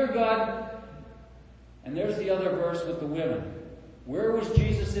and to your God. And there's the other verse with the women. Where was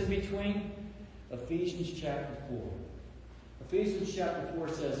Jesus in between? Ephesians chapter 4. Ephesians chapter 4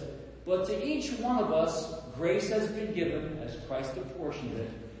 says, but to each one of us grace has been given as Christ apportioned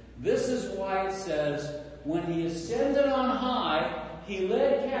it. This is why it says, when he ascended on high, he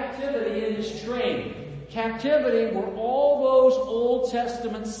led captivity in his train. Captivity were all those Old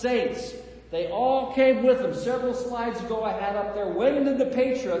Testament saints. They all came with him. Several slides ago I had up there. When did the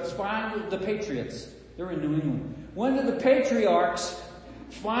patriots finally, the patriots, they're in New England. When did the patriarchs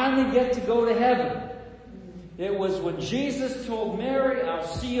finally get to go to heaven? It was when Jesus told Mary, I'll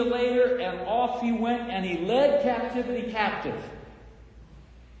see you later, and off he went, and he led captivity captive.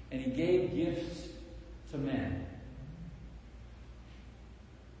 and he gave gifts to men.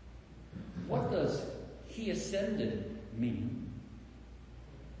 What does he ascended mean?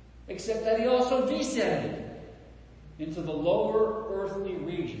 Except that he also descended into the lower earthly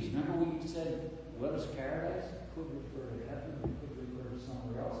regions. Remember we said, what is paradise? It could refer to heaven, it could refer to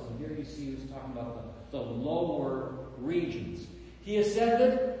somewhere else. And here you see he was talking about the lower regions. He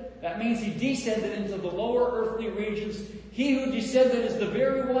ascended, that means he descended into the lower earthly regions. He who descended is the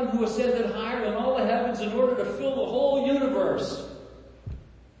very one who ascended higher than all the heavens in order to fill the whole universe.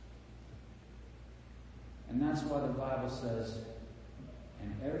 And that's why the Bible says,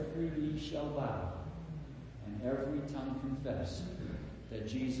 and every knee shall bow, and every tongue confess that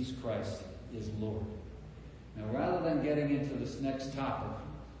Jesus Christ is Lord. Now, rather than getting into this next topic,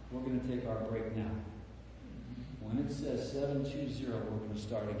 we're going to take our break now. When it says 720, we're going to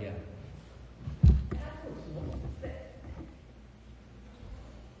start again.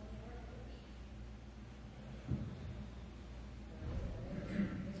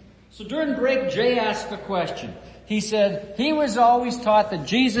 So during break, Jay asked a question. He said, he was always taught that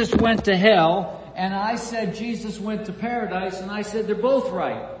Jesus went to hell, and I said Jesus went to paradise, and I said they're both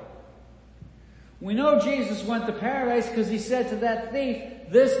right. We know Jesus went to paradise because he said to that thief,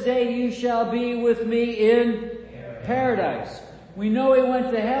 this day you shall be with me in paradise. We know he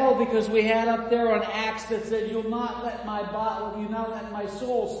went to hell because we had up there on Acts that said, you'll not let my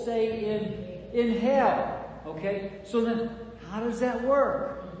soul stay in hell. Okay? So then, how does that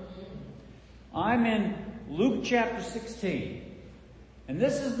work? I'm in Luke chapter 16. And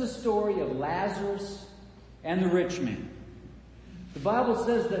this is the story of Lazarus and the rich man. The Bible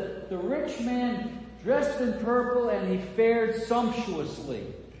says that the rich man dressed in purple and he fared sumptuously.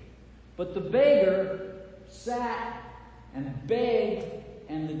 But the beggar sat and begged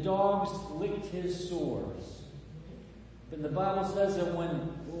and the dogs licked his sores. Then the Bible says that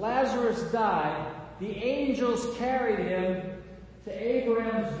when Lazarus died, the angels carried him to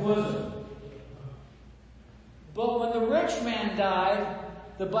Abraham's bosom. But when the rich man died,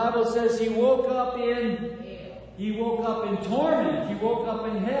 the Bible says he woke up in torment. He woke up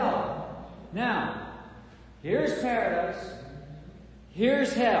in hell. Now, here's paradise.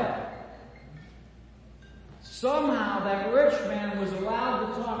 Here's hell. Somehow that rich man was allowed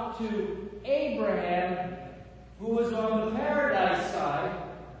to talk to Abraham, who was on the paradise side.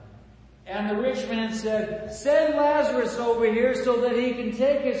 And the rich man said, send Lazarus over here so that he can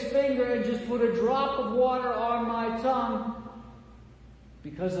take his finger and just put a drop of water on my tongue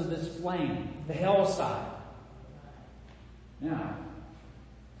because of this flame, the hell side. Now,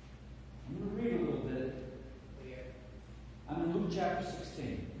 I'm going to read a little bit. I'm in Luke chapter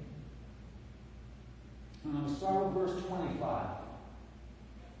 16. And I'm going to start with verse 25.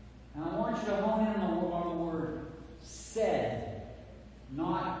 And I want you to hone in on the word said.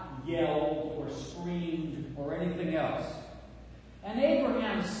 Not yelled or screamed or anything else. And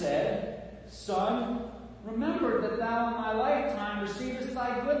Abraham said, Son, remember that thou in my lifetime receivest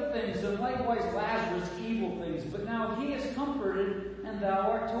thy good things, and likewise Lazarus evil things. But now he is comforted, and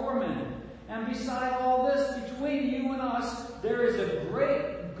thou art tormented. And beside all this, between you and us, there is a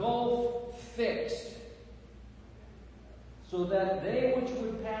great gulf fixed, so that they which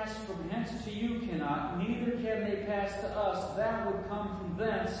would pass from hence to you cannot, neither can they pass to us that would come from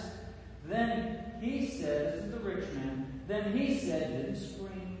thence. Then he said, this is the rich man, then he said, didn't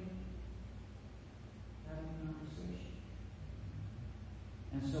scream, having a conversation.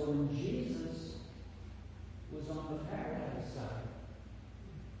 And so when Jesus was on the paradise side,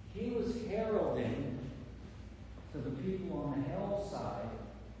 he was heralding to the people on the hell side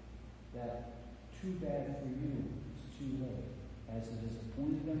that too bad for you. Too late, as it is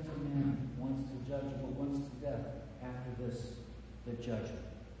appointed unto man once to judgment, once to death, after this, the judgment.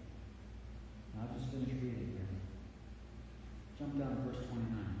 Now I'll just finish reading here. Jump down to verse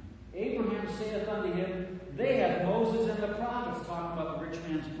 29. Abraham saith unto him, they have Moses and the prophets, talking about the rich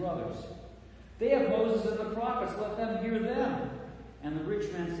man's brothers. They have Moses and the prophets, let them hear them. And the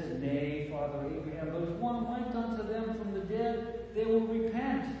rich man said, Nay, Father Abraham, but if one went unto them from the dead, they will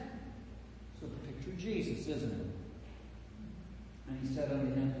repent. So picture Jesus, isn't it? And he said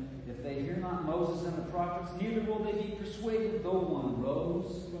unto him, If they hear not Moses and the prophets, neither will they be persuaded, though one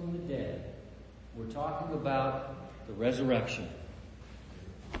rose from the dead. We're talking about the resurrection.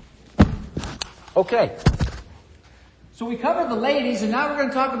 Okay. So we covered the ladies, and now we're going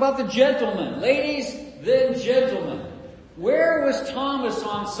to talk about the gentlemen. Ladies, then gentlemen. Where was Thomas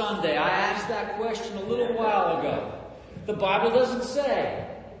on Sunday? I asked that question a little while ago. The Bible doesn't say.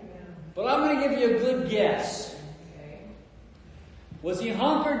 But I'm going to give you a good guess. Was he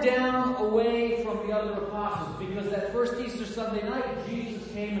hunkered down away from the other apostles? Because that first Easter Sunday night, Jesus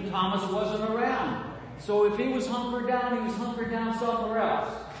came and Thomas wasn't around. So if he was hunkered down somewhere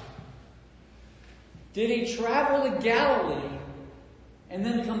else. Did he travel to Galilee and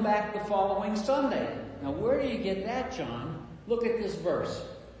then come back the following Sunday? Now where do you get that, John? Look at this verse.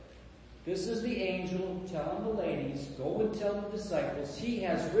 This is the angel telling the ladies, go and tell the disciples, he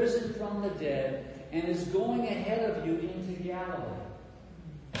has risen from the dead and is going ahead of you into Galilee.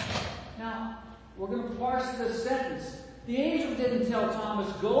 Now, we're going to parse this sentence. The angel didn't tell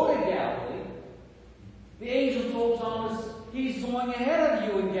Thomas, go to Galilee. The angel told Thomas, he's going ahead of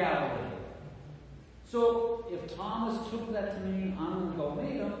you in Galilee. So, if Thomas took that to mean, I'm going to go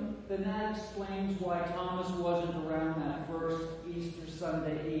meet him, then that explains why Thomas wasn't around that first Easter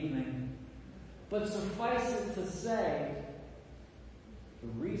Sunday evening. But suffice it to say, the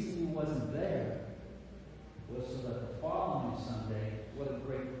reason he wasn't there was so that the following Sunday, what a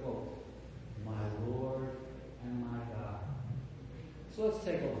great quote, my Lord and my God. So let's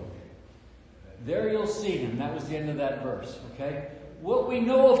take a look. There you'll see him. That was the end of that verse, okay? What we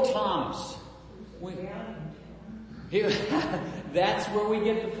know of Thomas. That's where we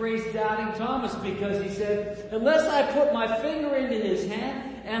get the phrase doubting Thomas, because he said, unless I put my finger into his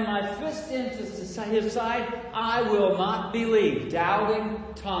hand and my fist into his side, I will not believe. Doubting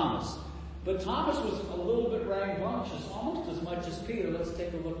Thomas. But Thomas was a little bit rambunctious, almost as much as Peter. Let's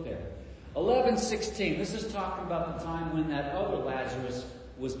take a look there. 11:16. This is talking about the time when that other Lazarus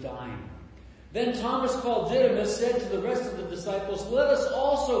was dying. Then Thomas called Didymus, said to the rest of the disciples, let us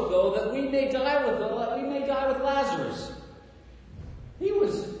also go that we may die with Lazarus. He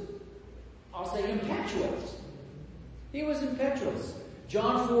was, I'll say, impetuous. He was impetuous.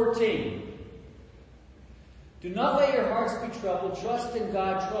 John 14. Do not let your hearts be troubled. Trust in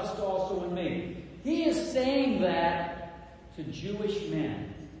God. Trust also in me. He is saying that to Jewish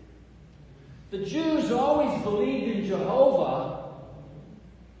men. The Jews always believed in Jehovah.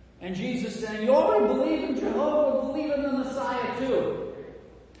 And Jesus saying, you already believe in Jehovah, believe in the Messiah too.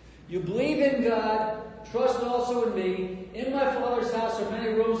 You believe in God, trust also in me. In my Father's house are many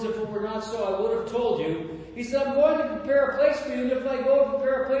rooms. If it were not so, I would have told you. He said, I'm going to prepare a place for you, and if I go and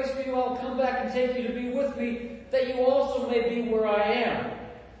prepare a place for you, I'll come back and take you to be with me, that you also may be where I am.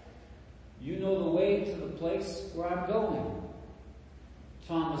 You know the way to the place where I'm going.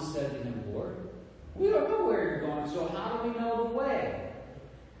 Thomas said to him, Lord, we don't know where you're going, so how do we know the way?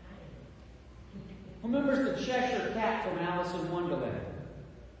 Who remembers the Cheshire Cat from Alice in Wonderland?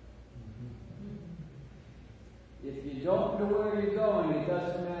 If you don't know where you're going, it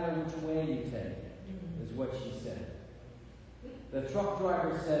doesn't matter which way you take, is what she said. The truck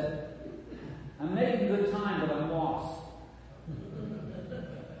driver said, I'm making good time, but I'm lost.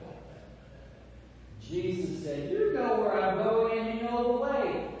 Jesus said, you know where I'm going and you know the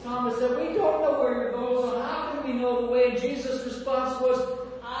way. Thomas said, we don't know where you're going, so how can we know the way? And Jesus' response was,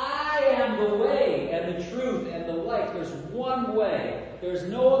 I am the way and the truth and the life. There's one way. There's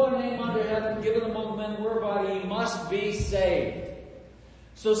no other name under heaven given among men whereby ye must be saved.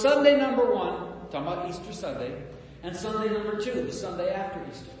 So Sunday number 1, talking about Easter Sunday, and Sunday number 2, the Sunday after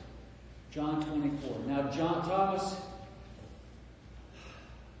Easter, John 24. Now Thomas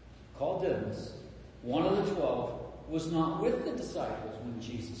called Didymus, one of the 12, was not with the disciples when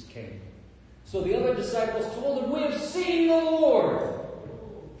Jesus came. So the other disciples told him, we have seen the Lord.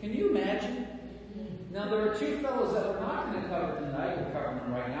 Can you imagine? Now there are two fellows that we're not going to cover tonight. We're covering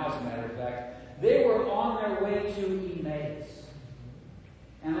them right now, as a matter of fact. They were on their way to Emmaus.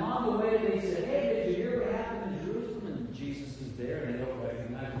 And along the way they said, hey, did you hear what happened in Jerusalem? And Jesus was there and they don't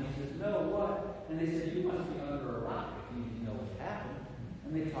recognize him. He says, no, what? And they said, you must be under a rock if you know what happened.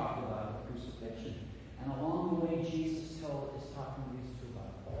 And they talked about the crucifixion. And along the way Jesus is talking to these two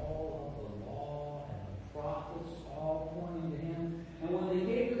about all of the law and the prophets all pointing to him. And when they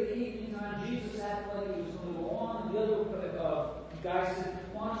came to the evening time, Jesus acted like he was going to go on. And the other guy said,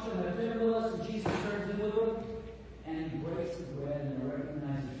 why don't you have dinner with us? And Jesus turns in with them. And he breaks the bread and they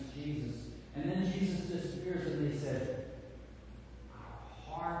recognize it's Jesus. And then Jesus disappears and they said,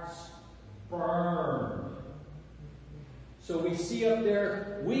 our hearts burned. So we see up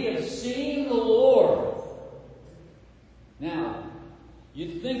there, we have seen the Lord. Now,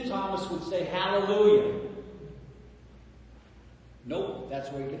 you'd think Thomas would say hallelujah. Nope, that's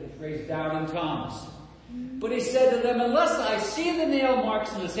where you get the phrase doubting Thomas. But he said to them, unless I see the nail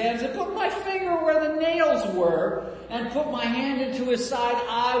marks in his hands and put my finger where the nails were and put my hand into his side,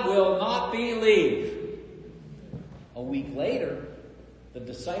 I will not believe. A week later, the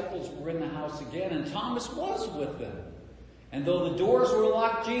disciples were in the house again and Thomas was with them. And though the doors were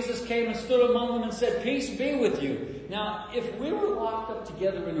locked, Jesus came and stood among them and said, peace be with you. Now, if we were locked up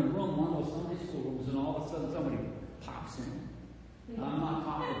together in a room, one of those Sunday school rooms, and all of a sudden somebody pops in, and I'm not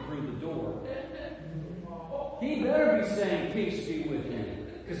talking through the door, he better be saying, peace be with you,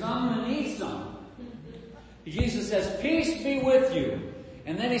 because I'm going to need some. Jesus says, peace be with you.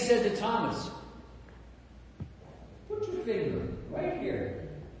 And then he said to Thomas, put your finger right here.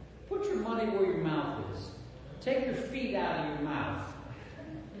 Put your money where your mouth is. Take your feet out of your mouth.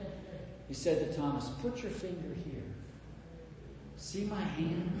 He said to Thomas, put your finger here. See my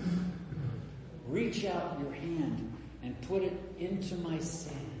hand? Reach out your hand and put it into my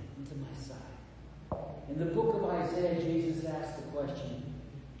side, into my side. In the book of Isaiah, Jesus asked the question,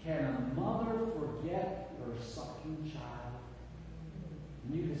 can a mother forget her sucking child?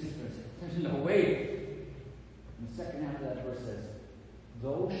 And you can sit there and say, there's no way. And the second half of that verse says,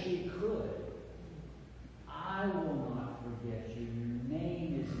 though she could, I will not forget you. Your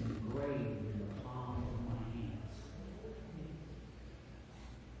name is engraved in the palm of my hands.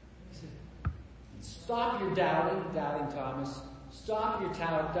 He said, stop your doubting, Thomas. Stop your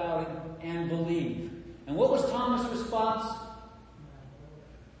doubting and believe. And what was Thomas' response?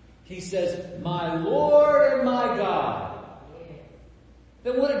 He says, my Lord and my God.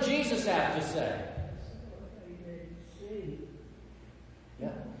 Then what did Jesus have to say? Yeah.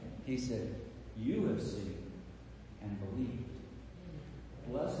 He said, you have seen and believed.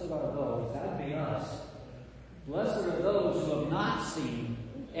 Blessed are those, that would be us. Blessed are those who have not seen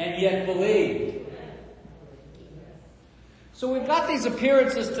and yet believed. So we've got these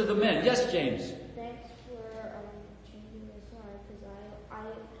appearances to the men. Yes, James? Thanks for changing this slide, because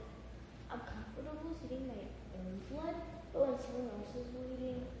I'm comfortable seeing my own blood, but when someone else is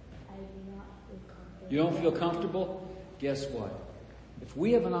bleeding, I do not feel comfortable. You don't feel comfortable? Guess what? If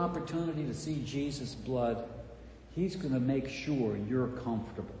we have an opportunity to see Jesus' blood, he's going to make sure you're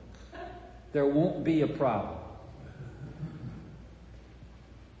comfortable. There won't be a problem.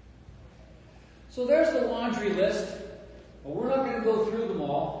 So there's the laundry list. Well, we're not going to go through them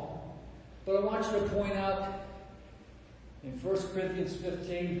all, but I want you to point out in 1 Corinthians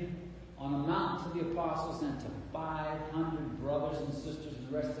 15, on a mountain to the apostles and to 500 brothers and sisters, and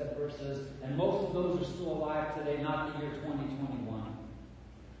the rest of that verse says, and most of those are still alive today, not the year 2021.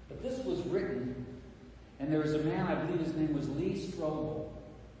 But this was written, and there was a man, I believe his name was Lee Strobel,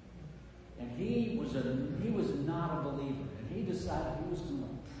 and he was not a believer, and he decided he was going to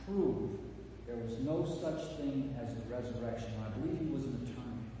prove there was no such thing as the resurrection. I believe he was an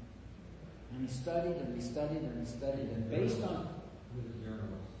attorney. And he studied and he studied and he studied, and based on...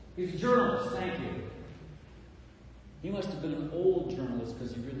 He's a journalist, thank you. He must have been an old journalist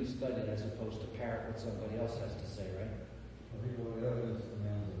because he really studied as opposed to parrot what somebody else has to say, right?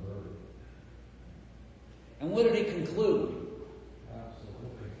 And what did he conclude?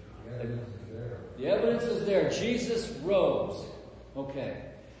 Absolutely. The evidence is there. The evidence is there. Jesus rose. Okay.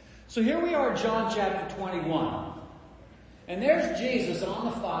 So here we are, John chapter 21. And there's Jesus on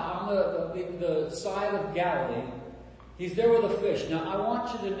the side of Galilee. He's there with a fish. Now, I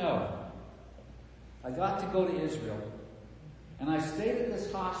want you to know, I got to go to Israel, and I stayed at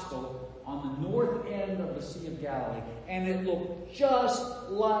this hostel on the north end of the Sea of Galilee, and it looked just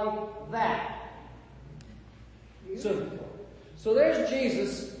like that. So there's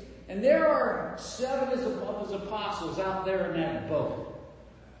Jesus, and there are 7 of his apostles out there in that boat.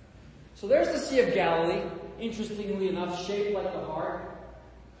 So there's the Sea of Galilee, interestingly enough, shaped like a heart.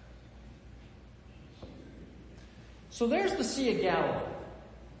 So there's the Sea of Galilee,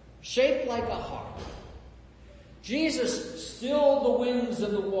 shaped like a heart. Jesus stilled the winds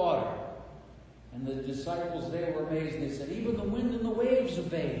and the water. And the disciples there were amazed, and they said, even the wind and the waves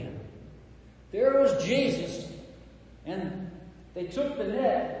obey him. There was Jesus, and they took the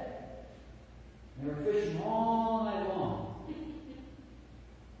net, and they were fishing all night long.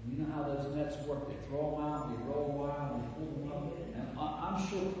 And you know how those nets work. They throw them out, they roll them out, and they pull them up. And I'm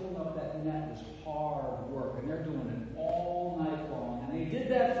sure pulling up that net was hard work, and they're doing it all night long. And they did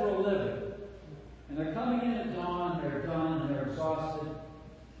that for a living. And they're coming in at dawn, they're done, and they're exhausted.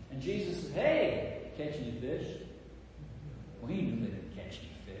 And Jesus said, hey, catch any fish? Well, he knew they didn't catch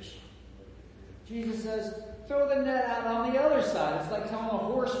any fish. Jesus says, throw the net out on the other side. It's like telling a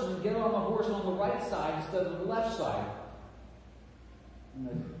horseman, get on the horse on the right side instead of the left side. And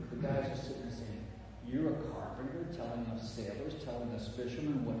the guys are sitting there saying, you're a carpenter telling us sailors, telling us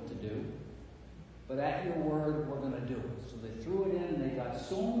fishermen what to do. But at your word, we're going to do it. So they threw it in, and they got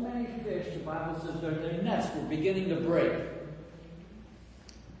so many fish, the Bible says their nets were beginning to break.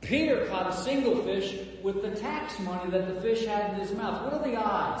 Peter caught a single fish with the tax money that the fish had in his mouth. What are the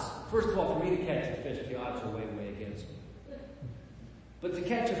odds? First of all, for me to catch a fish, the odds are way, way against me. But to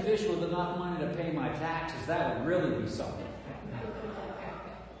catch a fish with enough money to pay my taxes, that would really be something.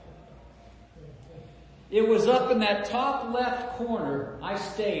 It was up in that top left corner. I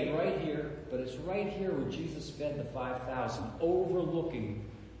stayed right here, but it's right here where Jesus fed the 5,000, overlooking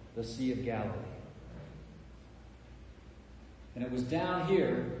the Sea of Galilee. And it was down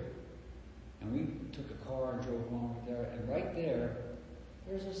here, and we took a car and drove along there, and right there,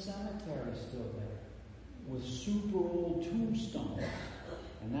 there's a cemetery still there with super old tombstones.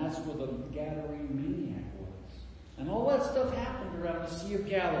 And that's where the Gadarene maniac was. And all that stuff happened around the Sea of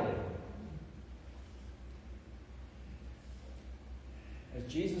Galilee. As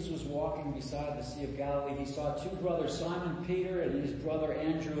Jesus was walking beside the Sea of Galilee, he saw two brothers, Simon Peter and his brother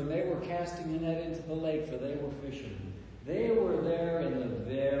Andrew, and they were casting a net into the lake, for they were fishermen. They were there in the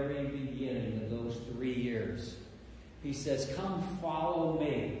very beginning of those 3 years. He says, "Come follow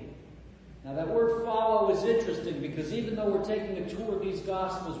me." Now that word follow is interesting because even though we're taking a tour of these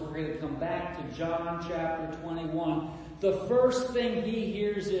Gospels, we're going to come back to John chapter 21. The first thing he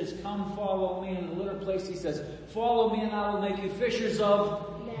hears is, "Come follow me." In a little place he says, "Follow me and I will make you fishers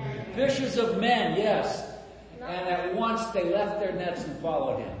of men." Fishers of men, yes. And at once they left their nets and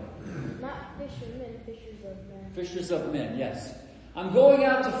followed him. Not fishermen, fishers of men. Fishers of men, yes. "I'm going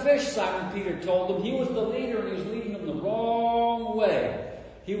out to fish," Simon Peter told them. He was the leader and he was leading them the wrong way.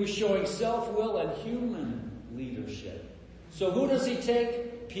 He was showing self-will and human leadership. So who does he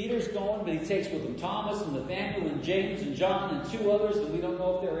take? Peter's going, but he takes with him Thomas and Nathaniel and James and John and 2 others, and we don't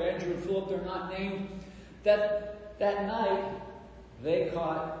know if they're Andrew and Philip, they're not named. That night, they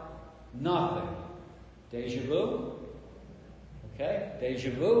caught nothing. Deja vu? Okay,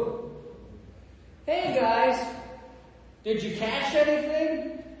 deja vu. "Hey guys, did you catch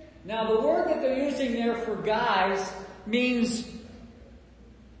anything?" Now the word that they're using there for guys means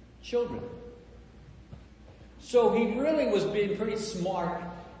children. So he really was being pretty smart,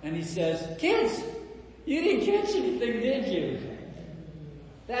 and he says, "Kids, you didn't catch anything, did you?"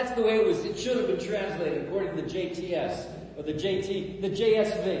 That's the way it should have been translated according to the JTS, or the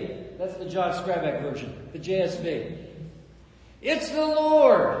JSV. That's the John Scribeck version, the JSV. "It's the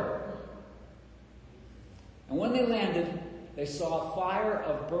Lord." And when they landed, they saw a fire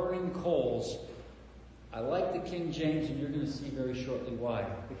of burning coals. I like the King James, and you're going to see very shortly why.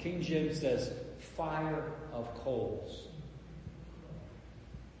 The King James says, "fire of coals."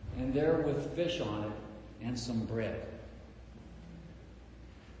 And there with fish on it and some bread.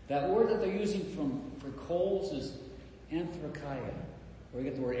 That word that they're using for coals is anthrakia, where you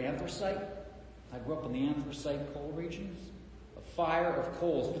get the word anthracite. I grew up in the anthracite coal regions. A fire of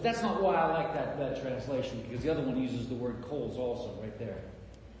coals. But that's not why I like that translation, because the other one uses the word coals also right there.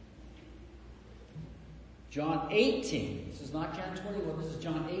 John 18. This is not John 21. This is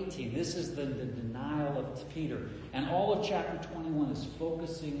John 18. This is the denial of Peter. And all of chapter 21 is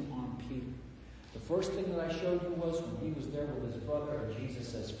focusing on Peter. The first thing that I showed you was when he was there with his brother, and Jesus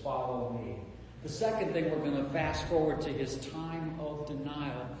says, "Follow me." The second thing, we're going to fast forward to his time of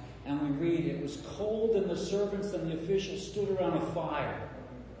denial. And we read, "It was cold, and the servants and the officials stood around a fire."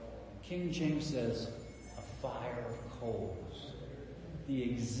 King James says, "a fire of coals." The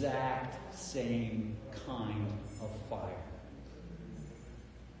exact same kind of fire.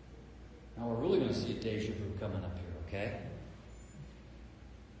 Now we're really going to see a deja vu coming up here, okay?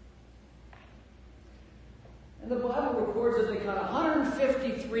 And the Bible records that they caught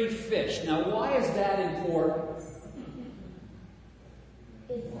 153 fish. Now why is that important?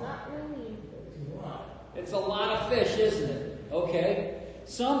 It's not really important. It's a lot of fish, isn't it? Okay.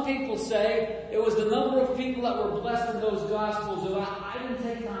 Some people say it was the number of people that were blessed in those Gospels. I didn't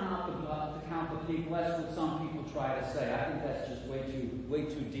take time out to count the people. That's what some people try to say. I think that's just way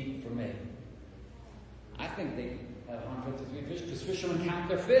too deep for me. I think they have 153 fish because fishermen count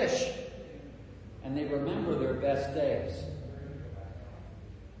their fish. And they remember their best days.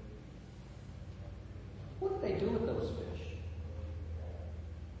 What did they do with those fish?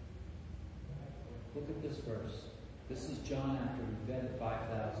 Look at this verse. This is John after he fed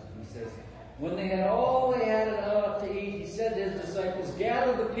 5,000. He says, "When they had all they had enough to eat, he said to his disciples,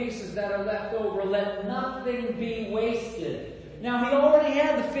 'Gather the pieces that are left over. Let nothing be wasted.'" Now he already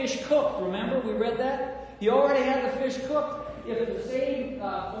had the fish cooked. Remember, we read that? He already had the fish cooked. If the same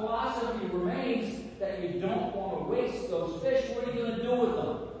philosophy remains that you don't want to waste those fish, what are you going to do with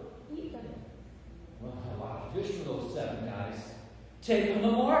them? Eat them. Well, a lot of fish for those 7 guys. Take them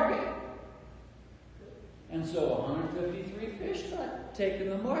to market. And so 153 fish got taken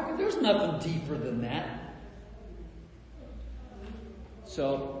to market. There's nothing deeper than that.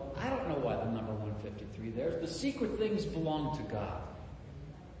 So I don't know why the number 153 there. The secret things belong to God.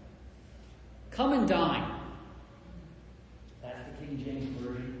 Come and dine. That's the King James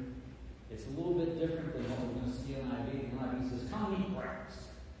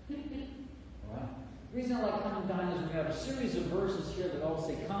reason I like come and dine is we have a series of verses here that all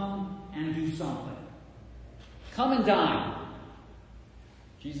say come and do something. Come and dine.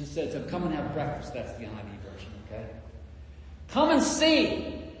 Jesus said, so come and have breakfast. That's the NIV version, okay? Come and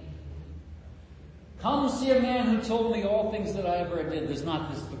see. Come see a man who told me all things that I ever did. There's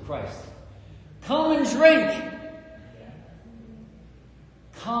not this but Christ. Come and drink.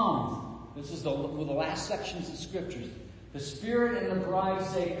 Come. This is one of the last sections of scriptures. The Spirit and the bride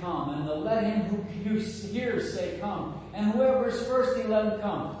say come, and let him who hears say come, and whoever is thirsty, let him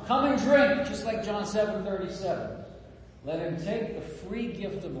come. Come and drink, just like John 7:37. Let him take the free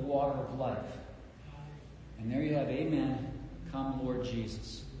gift of the water of life. And there you have, amen, come Lord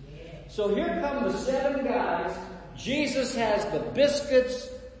Jesus. So here come the 7 guys. Jesus has the biscuits,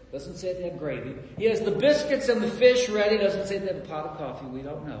 doesn't say they have gravy. He has the biscuits and the fish ready, doesn't say they have a pot of coffee, we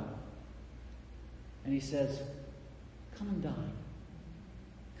don't know. And he says, come and dine.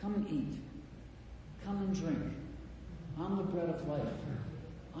 Come and eat. Come and drink. I'm the bread of life.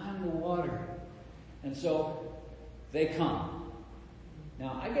 I am the water. And so they come.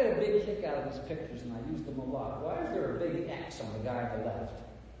 Now, I get a big kick out of these pictures, and I use them a lot. Why is there a big X on the guy on the left?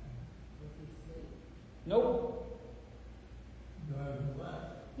 Nope.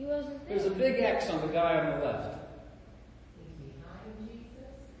 He wasn't there. There's a big X on the guy on the left.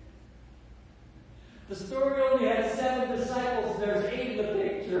 The story only had 7 disciples. There's 8 in the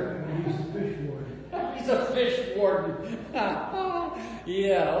picture. He's a fish warden. He's a fish warden.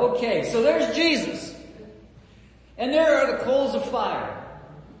 Yeah, okay. So there's Jesus. And there are the coals of fire.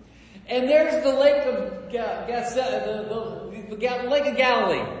 And there's the lake of Lake of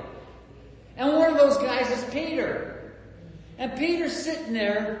Galilee. And one of those guys is Peter. And Peter's sitting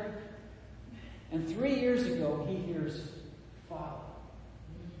there. And 3 years ago, he hears, follow.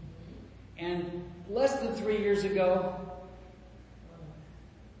 And less than 3 years ago,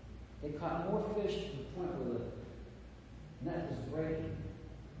 they caught more fish to the point where the net was breaking.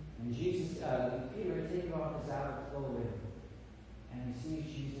 And Peter had taken off his outer clothing. And he sees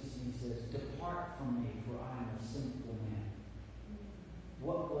Jesus and he says, depart from me, for I am a sinful man.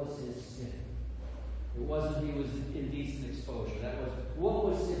 What was his sin? It wasn't he was indecent exposure. What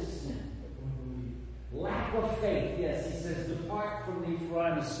was his sin? Lack of faith. Yes, he says, depart from me, for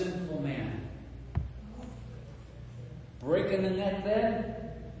I am a sinful man. Breaking the net then,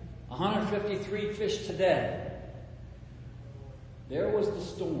 153 fish today. There was the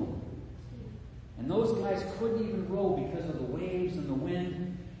storm. And those guys couldn't even row because of the waves and the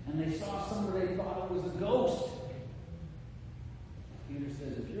wind. And they saw somewhere they thought it was a ghost. Peter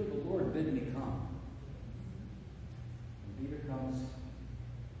says, if you're the Lord, bid me come. And Peter comes.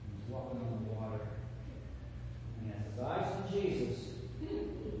 He's walking on the water. And he has his eyes on Jesus.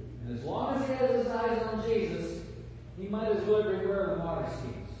 And as long as he has his eyes on Jesus, he might as well be wearing water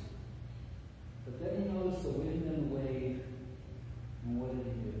skis. But then he noticed the wind and the wave. And what did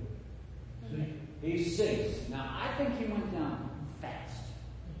he do? He sinks. Now, I think he went down fast.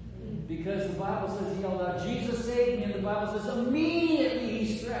 Because the Bible says he yelled out, Jesus saved me. And the Bible says immediately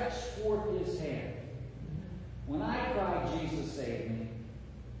he stretched forth his hand. When I cried, Jesus saved me,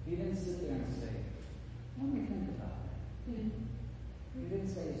 he didn't sit there and say, let me think about it. He didn't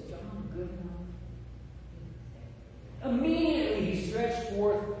say, is John good enough? Immediately he stretched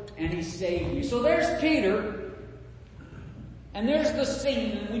forth and he saved me. So there's Peter. And there's the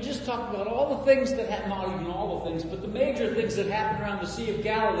scene, and we just talked about all the things that happen, not even all the things, but the major things that happen around the Sea of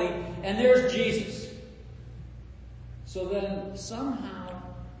Galilee, and there's Jesus. So then somehow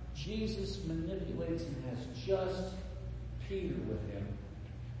Jesus manipulates and has just Peter with him.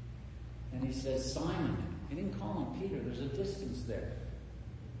 And he says, Simon. He didn't call him Peter, there's a distance there.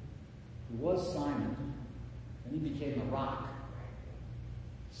 He was Simon, and he became a rock.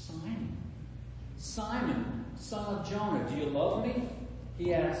 Simon. Simon, son of Jonah, do you love me?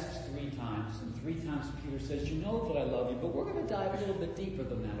 He asks 3 times, and 3 times Peter says, you know that I love you, but we're going to dive a little bit deeper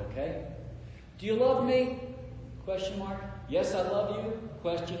than that, okay? Do you love me? Question mark. Yes, I love you?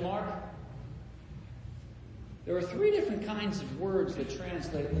 Question mark. There are 3 different kinds of words that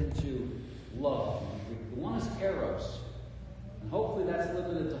translate into love. The one is eros, and hopefully that's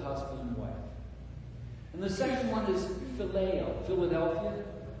limited to husband and wife. And the second one is phileo, Philadelphia,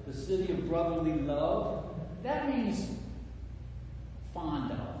 the city of brotherly love. That means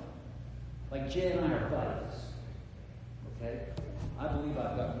fond of. Like Jay and I are buddies. Okay? I believe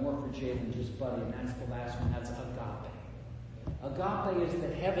I've got more for Jay than just buddy, and that's the last one. That's agape. Agape is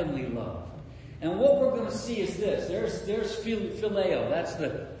the heavenly love. And what we're going to see is this. There's phileo. That's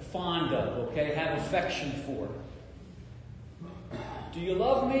the fond of, okay? Have affection for. Do you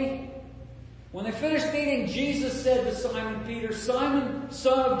love me? When they finished eating, Jesus said to Simon Peter, Simon,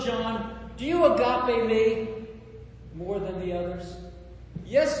 son of John, do you agape me more than the others?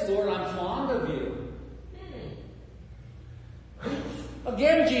 Yes, Lord, I'm fond of you.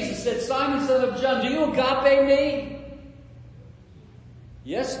 Again, Jesus said, Simon, son of John, do you agape me?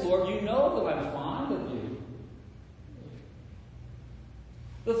 Yes, Lord, you know that I'm fond of you.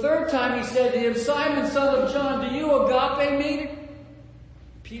 The third time he said to him, Simon, son of John, do you agape me?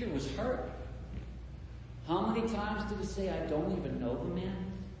 Peter was hurt. How many times did he say, I don't even know the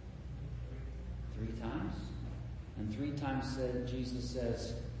man? 3 times. And 3 times Jesus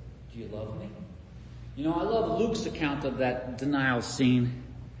says, do you love me? You know, I love Luke's account of that denial scene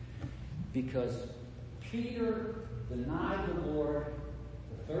because Peter denied the Lord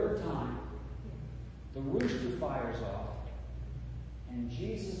the 3rd time. The rooster fires off. And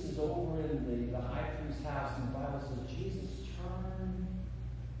Jesus is over in the high priest's house, and the Bible says Jesus turned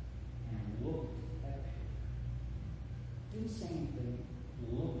and looked at Peter. Didn't say anything,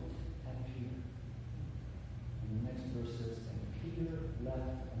 looked at Peter. And the next verse says, and Peter left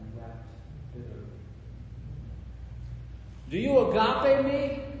and wept bitterly. Do you agape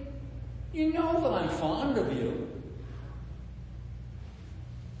me? You know that I'm fond of you.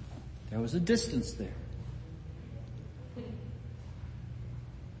 There was a distance there.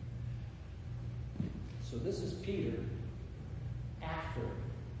 So this is Peter after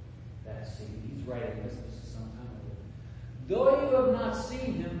that scene. He's writing this is some time ago. Though you have not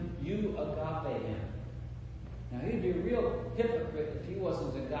seen him, you agape him. Now he'd be a real hypocrite if he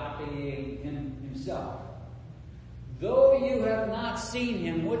wasn't agapeing him himself. Though you have not seen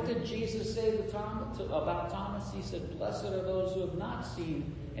him, what did Jesus say about Thomas? He said, blessed are those who have not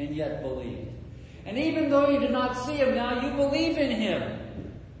seen and yet believed. And even though you did not see him, now you believe in him.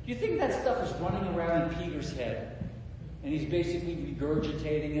 Do you think that stuff is running around in Peter's head? And he's basically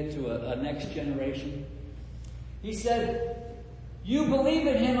regurgitating it to a next generation? He said, you believe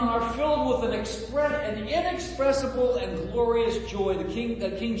in him and are filled with an inexpressible and glorious joy. The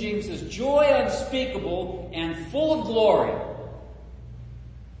King James says, joy unspeakable and full of glory.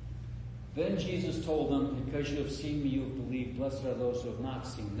 Then Jesus told them, because you have seen me, you have believed. Blessed are those who have not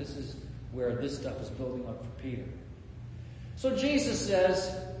seen. This is where this stuff is building up for Peter. So Jesus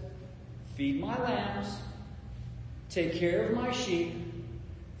says, feed my lambs, take care of my sheep,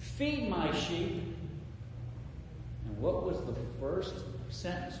 feed my sheep. And what was the first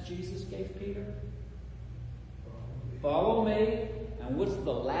sentence Jesus gave Peter? Follow me. And what's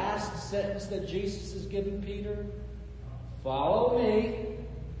the last sentence that Jesus has given Peter? Follow me.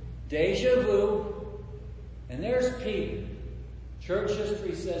 Deja vu. And there's Peter. Church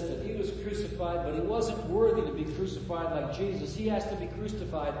history says that he was crucified, but he wasn't worthy to be crucified like Jesus. He has to be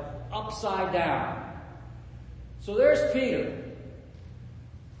crucified upside down. So there's Peter.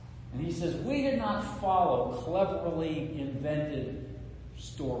 And he says, we did not follow cleverly invented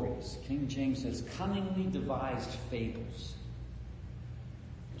stories. King James says, cunningly devised fables.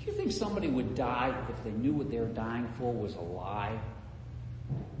 Do you think somebody would die if they knew what they were dying for was a lie?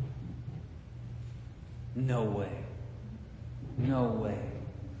 No way. No way.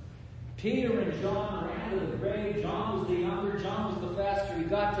 Peter and John ran to the grave. John was the younger. John was the faster. He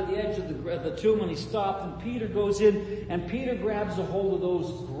got to the edge of the tomb and he stopped. And Peter goes in and Peter grabs a hold of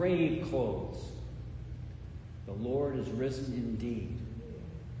those grave clothes. The Lord is risen indeed.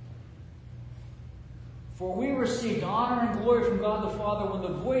 For we received honor and glory from God the Father when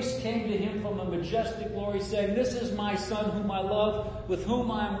the voice came to him from a majestic glory saying, this is my Son whom I love, with whom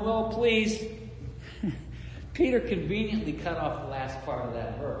I am well pleased. Peter conveniently cut off the last part of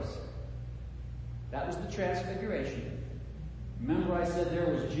that verse. That was the transfiguration. Remember I said there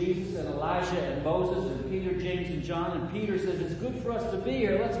was Jesus and Elijah and Moses and Peter, James, and John. And Peter says, it's good for us to be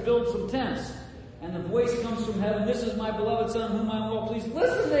here. Let's build some tents. And the voice comes from heaven, this is my beloved Son whom I am well pleased.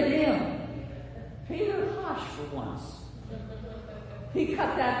 Listen to him. Peter, hush for once. He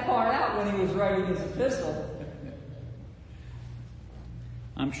cut that part out when he was writing his epistle.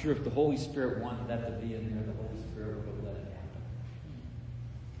 I'm sure if the Holy Spirit wanted that to be in there, the Holy Spirit would have let it happen.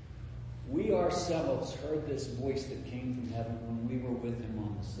 We ourselves heard this voice that came from heaven when we were with him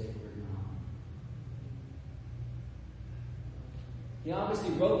on the sacred mount. He obviously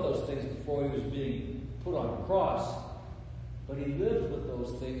wrote those things before he was being put on the cross, but he lived with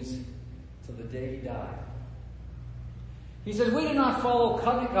those things till the day he died. He said, we did not follow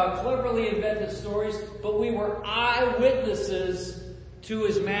cleverly invented stories, but we were eyewitnesses to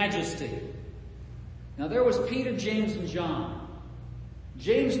his majesty. Now there was Peter, James, and John.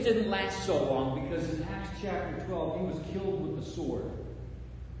 James didn't last so long because in Acts chapter 12 he was killed with the sword.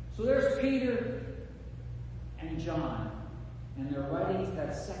 So there's Peter and John, and they're writing to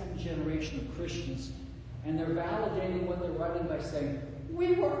that second generation of Christians, and they're validating what they're writing by saying,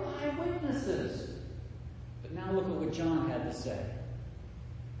 We were eyewitnesses. But now look at what John had to say.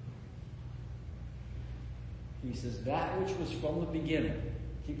 He says, that which was from the beginning.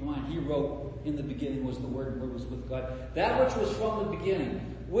 Keep in mind, he wrote, in the beginning was the Word, and the Word was with God. That which was from the beginning,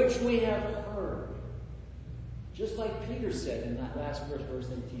 which we have heard. Just like Peter said in that last verse, verse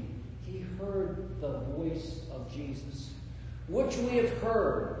 18. He heard the voice of Jesus. Which we have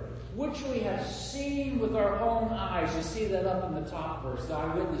heard. Which we have seen with our own eyes. You see that up in the top verse, the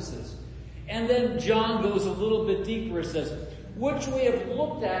eyewitnesses. And then John goes a little bit deeper. It says, which we have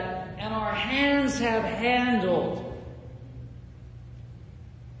looked at and our hands have handled.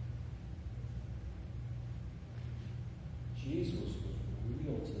 Jesus was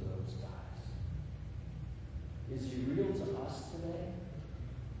real to those guys. Is he real to us today?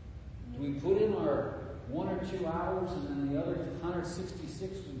 Do we put in our 1 or 2 hours and then the other 166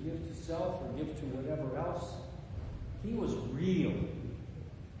 we give to self or give to whatever else? He was real.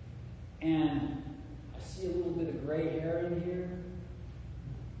 And I see a little bit of gray hair in here.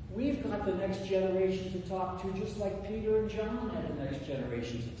 We've got the next generation to talk to, just like Peter and John had the next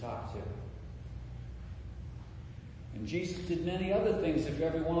generation to talk to. And Jesus did many other things. If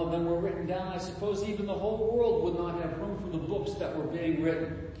every one of them were written down, I suppose even the whole world would not have room for the books that were being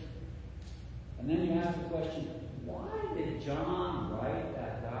written. And then you ask the question, why did John write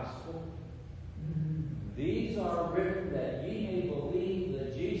that gospel? These are written that ye may believe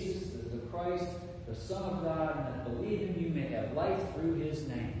that Jesus is the Christ, the Son of God, and that believe in you may have life through his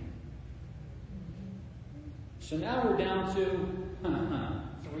name. So now we're down to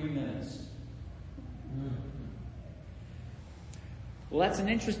 3 minutes. Well, that's an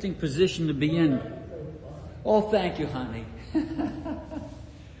interesting position to be in. Oh, thank you, honey.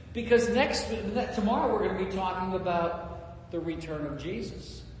 Because tomorrow we're going to be talking about the return of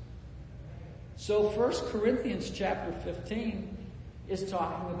Jesus. So 1 Corinthians chapter 15 is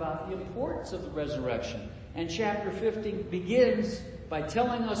talking about the importance of the resurrection. And chapter 15 begins by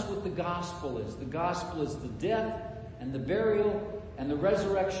telling us what the gospel is. The gospel is the death and the burial and the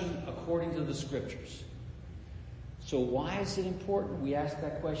resurrection according to the scriptures. So why is it important? We asked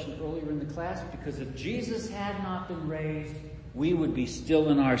that question earlier in the class. Because if Jesus had not been raised, we would be still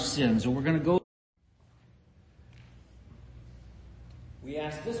in our sins. And we're going to go. We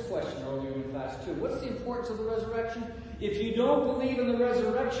asked this question earlier in class too. What's the importance of the resurrection? If you don't believe in the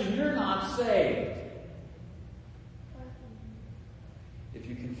resurrection, you're not saved. If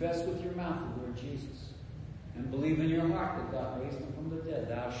you confess with your mouth the Lord Jesus and believe in your heart that God raised him from the dead,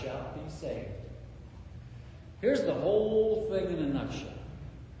 thou shalt be saved. Here's the whole thing in a nutshell.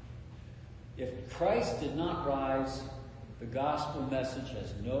 If Christ did not rise, the gospel message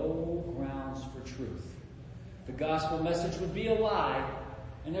has no grounds for truth. The gospel message would be a lie,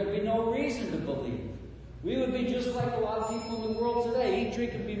 and there'd be no reason to believe. We would be just like a lot of people in the world today. Eat,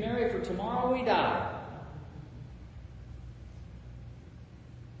 drink, and be merry, for tomorrow we die.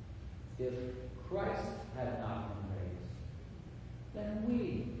 If Christ had not been raised, then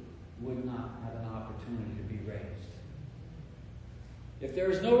we would not have an opportunity to be raised. If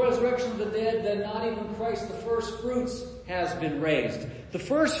there is no resurrection of the dead, then not even Christ, the first fruits, has been raised. The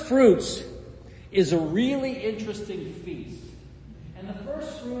first fruits is a really interesting feast. And the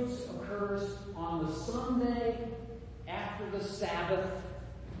first fruits occurs on the Sunday after the Sabbath,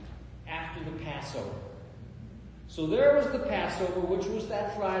 after the Passover. So there was the Passover, which was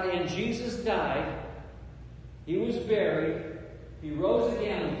that Friday, and Jesus died. He was buried. He rose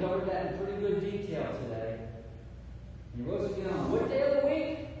again. We covered that in pretty good detail today. He rose again on what day of the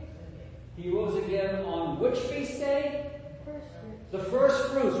week? He rose again on which feast day? The first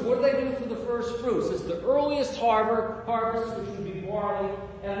fruits. What do they do for the first fruits? It's the earliest harvest, which would be barley,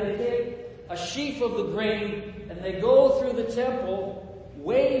 and they take a sheaf of the grain, and they go through the temple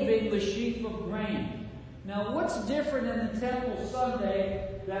waving the sheaf of grain. Now, what's different in the temple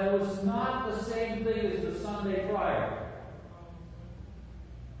Sunday that was not the same thing as the Sunday prior?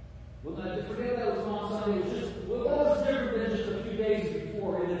 Well, forget that was on Sunday. It was just, what was different than just a few days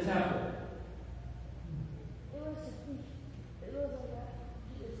before in the temple?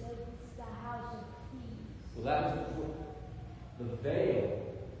 Well, that was the veil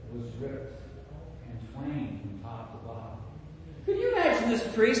was ripped and twain from top to bottom. Can you imagine this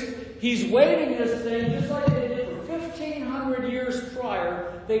priest? He's waving this thing just like they did for 1,500 years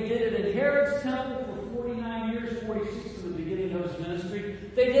prior. They did it in Herod's temple for 49 years, 46 in the beginning of his ministry.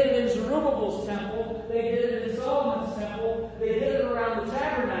 They did it in Zerubbabel's temple. They did it in Solomon's temple. They did it around the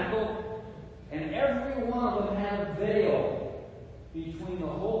tabernacle. And every one of them had a veil between the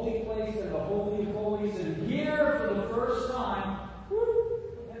holy place and the Holy of Holies. And here, for the first time,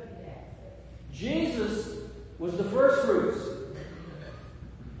 Jesus was the first fruits.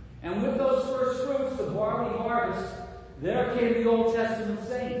 And with those first fruits, the barley harvest, there came the Old Testament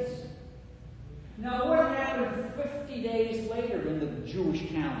saints. Now, what happened 50 days later in the Jewish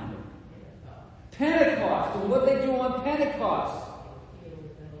calendar? Pentecost. And what they do on Pentecost?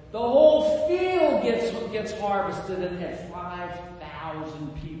 The whole field gets harvested, and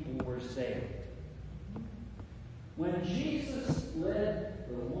 5,000 people were saved. When Jesus led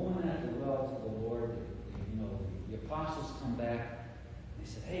the woman at the well to the Lord, the apostles come back. They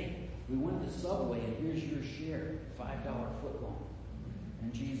said, "Hey, we went to Subway, and here's your share, $5 footlong."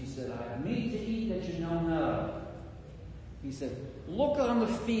 And Jesus said, "I have meat to eat that you know not of." He said, "Look on the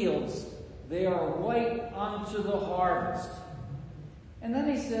fields, they are white unto the harvest." And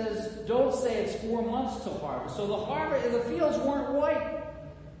then he says, don't say it's 4 months to harvest. So the fields weren't white.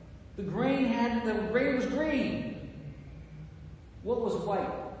 The grain was green. What was white?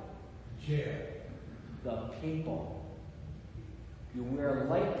 Chair. The people. You wear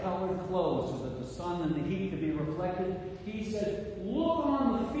light-colored clothes so that the sun and the heat can be reflected. He said, look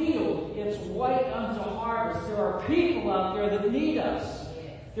on the field, it's white unto harvest. There are people out there that need us.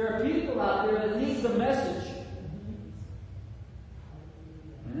 There are people out there that need the message.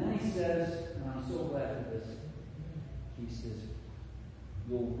 And then he says, and I'm so glad for this, he says,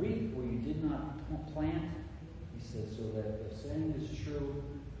 you'll reap where you did not plant. He says, so that the saying is true,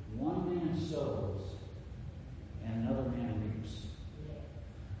 one man sows and another man reaps.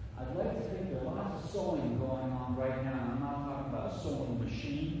 I'd like to think there's lots of sowing going on right now. I'm not talking about a sowing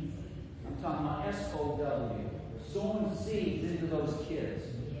machine. I'm talking about S-O-W. Sowing seeds into those kids.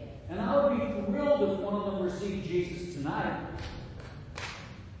 And I would be thrilled if one of them received Jesus tonight.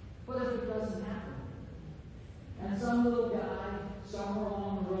 But if it doesn't happen, and some little guy somewhere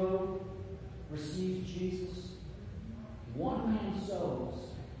along the road receives Jesus, one man sows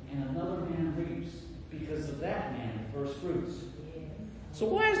and another man reaps because of that man, the first fruits. So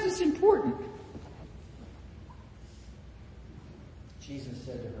why is this important? Jesus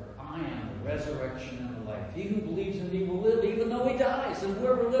said to her, I am the resurrection and the life. He who believes in me will live even though he dies, and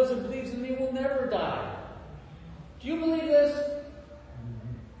whoever lives and believes in me will never die. Do you believe this?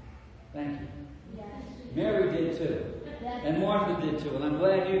 Thank you. Yes. Mary did too. Yes. And Martha did too. And I'm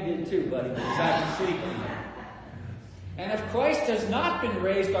glad you did too, buddy, because I can see from that. And if Christ has not been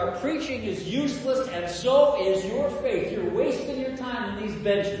raised, our preaching is useless, and so is your faith. You're wasting your time in these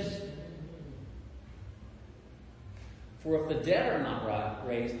benches. For if the dead are not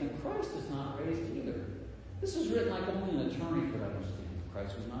raised, then Christ is not raised either. This is written like only an attorney could understand. If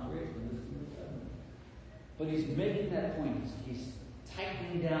Christ was not raised, then this is the covenant. But he's making that point. He's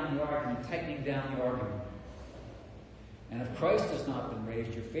tightening down the argument. And if Christ has not been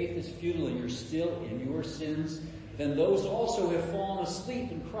raised, your faith is futile and you're still in your sins, then those also who have fallen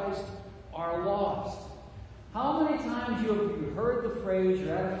asleep in Christ are lost. How many times have you heard the phrase,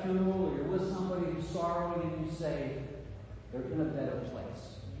 you're at a funeral or you're with somebody who's sorrowing and you say, they're in a better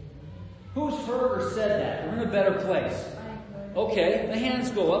place? Who's heard or said that? They're in a better place. Okay, the hands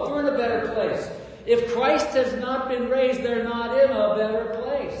go up. They're in a better place. If Christ has not been raised, they're not in a better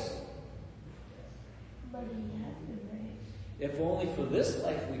place. But he has been raised. If only for this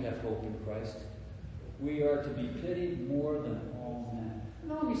life we have hope in Christ, we are to be pitied more than all men.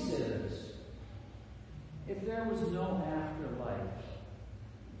 Now let me say this. If there was no afterlife,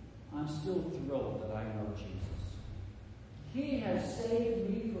 I'm still thrilled that I know Jesus. He has saved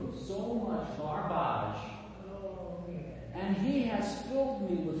me from so much garbage. And he has filled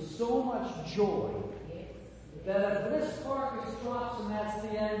me with so much joy that if this carcass drops and that's the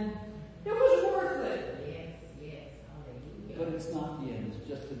end, it was worth it. But it's not the end, it's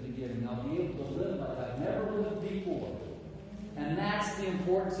just the beginning. I'll be able to live like I've never lived before. And that's the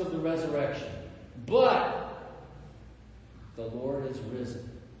importance of the resurrection. But the Lord is risen.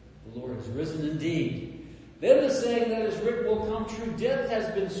 The Lord is risen indeed. Then the saying that is written will come true. Death has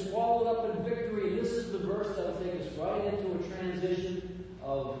been swallowed up in victory. This is the verse that will take us right into a transition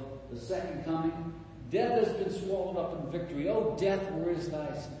of the second coming. Death has been swallowed up in victory. Oh, death, where is thy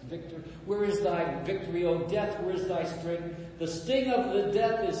victory? Where is thy victory? Oh, death, where is thy strength? The sting of the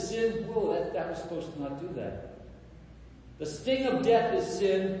death is sin. Whoa, that was supposed to not do that. The sting of death is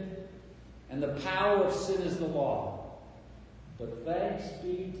sin, and the power of sin is the law. But thanks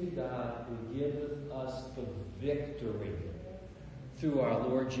be to God who giveth us the victory through our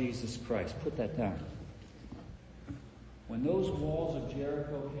Lord Jesus Christ. Put that down. When those walls of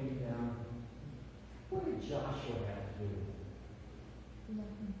Jericho came down, what did Joshua have to do?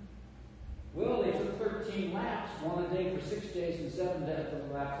 Nothing. Well, they took 13 laps, one a day for 6 days and 7 days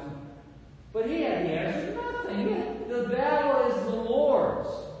of laps. But he had the answer, nothing. The battle is the Lord's.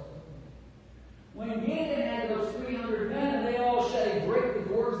 When Gideon had those 300 men and they all they break the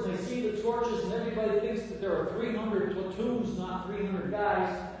gourds and they see the torches and everybody thinks that there are 300 platoons, not 300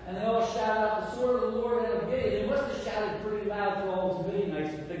 guys, and they all shout out, the sword of the Lord out of Gideon. They must have shouted pretty loud for all those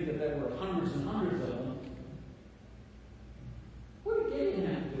Midianites to think that there were hundreds and hundreds of them. What did Gideon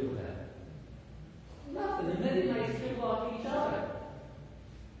have to do with that? Nothing. The Midianites killed off each other.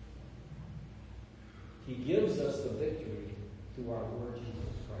 He gives us the victory through our Lord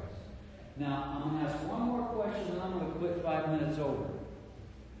Jesus Christ. Now, I'm going to ask one more question and I'm going to quit 5 minutes over.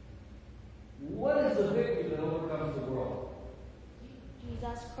 What is the victory that overcomes the world?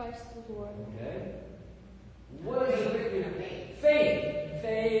 Jesus Christ the Lord. Okay. What is the victory? Faith.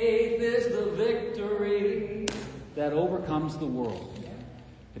 Faith is the victory that overcomes the world.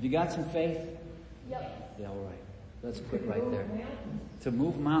 Have you got some faith? Yep. Yeah, all right. Let's quit right there. To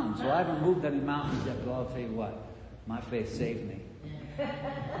move mountains. Well, I haven't moved any mountains yet, but I'll tell you what. My faith saved me.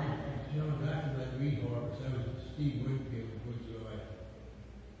 You know, back in that wheat harvest, I was at Steve Winfield, which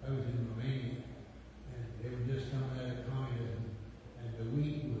I was in Romania, and they were just coming out of communism, and the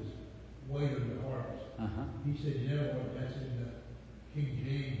wheat was white on the harvest. Uh-huh. He said, you know what, that's in the King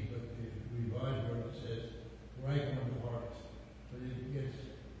James, but the Revised Version says, ripe on the harvest. But it gets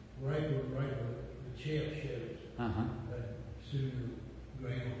riper, the chaff shows. Uh-huh. That soon the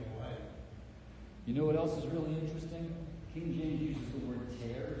grain will fall out. You know what else is really interesting? King James uses the word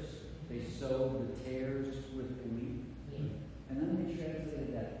tares. They sowed the tares with the wheat. And then they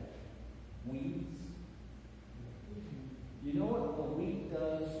translated that weeds. You know what the wheat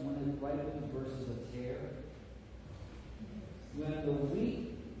does when it ripens versus a tare? When the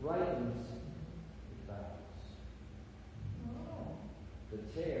wheat ripens, it bows.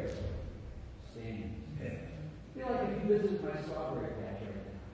 The tare stands. You know, like if you visit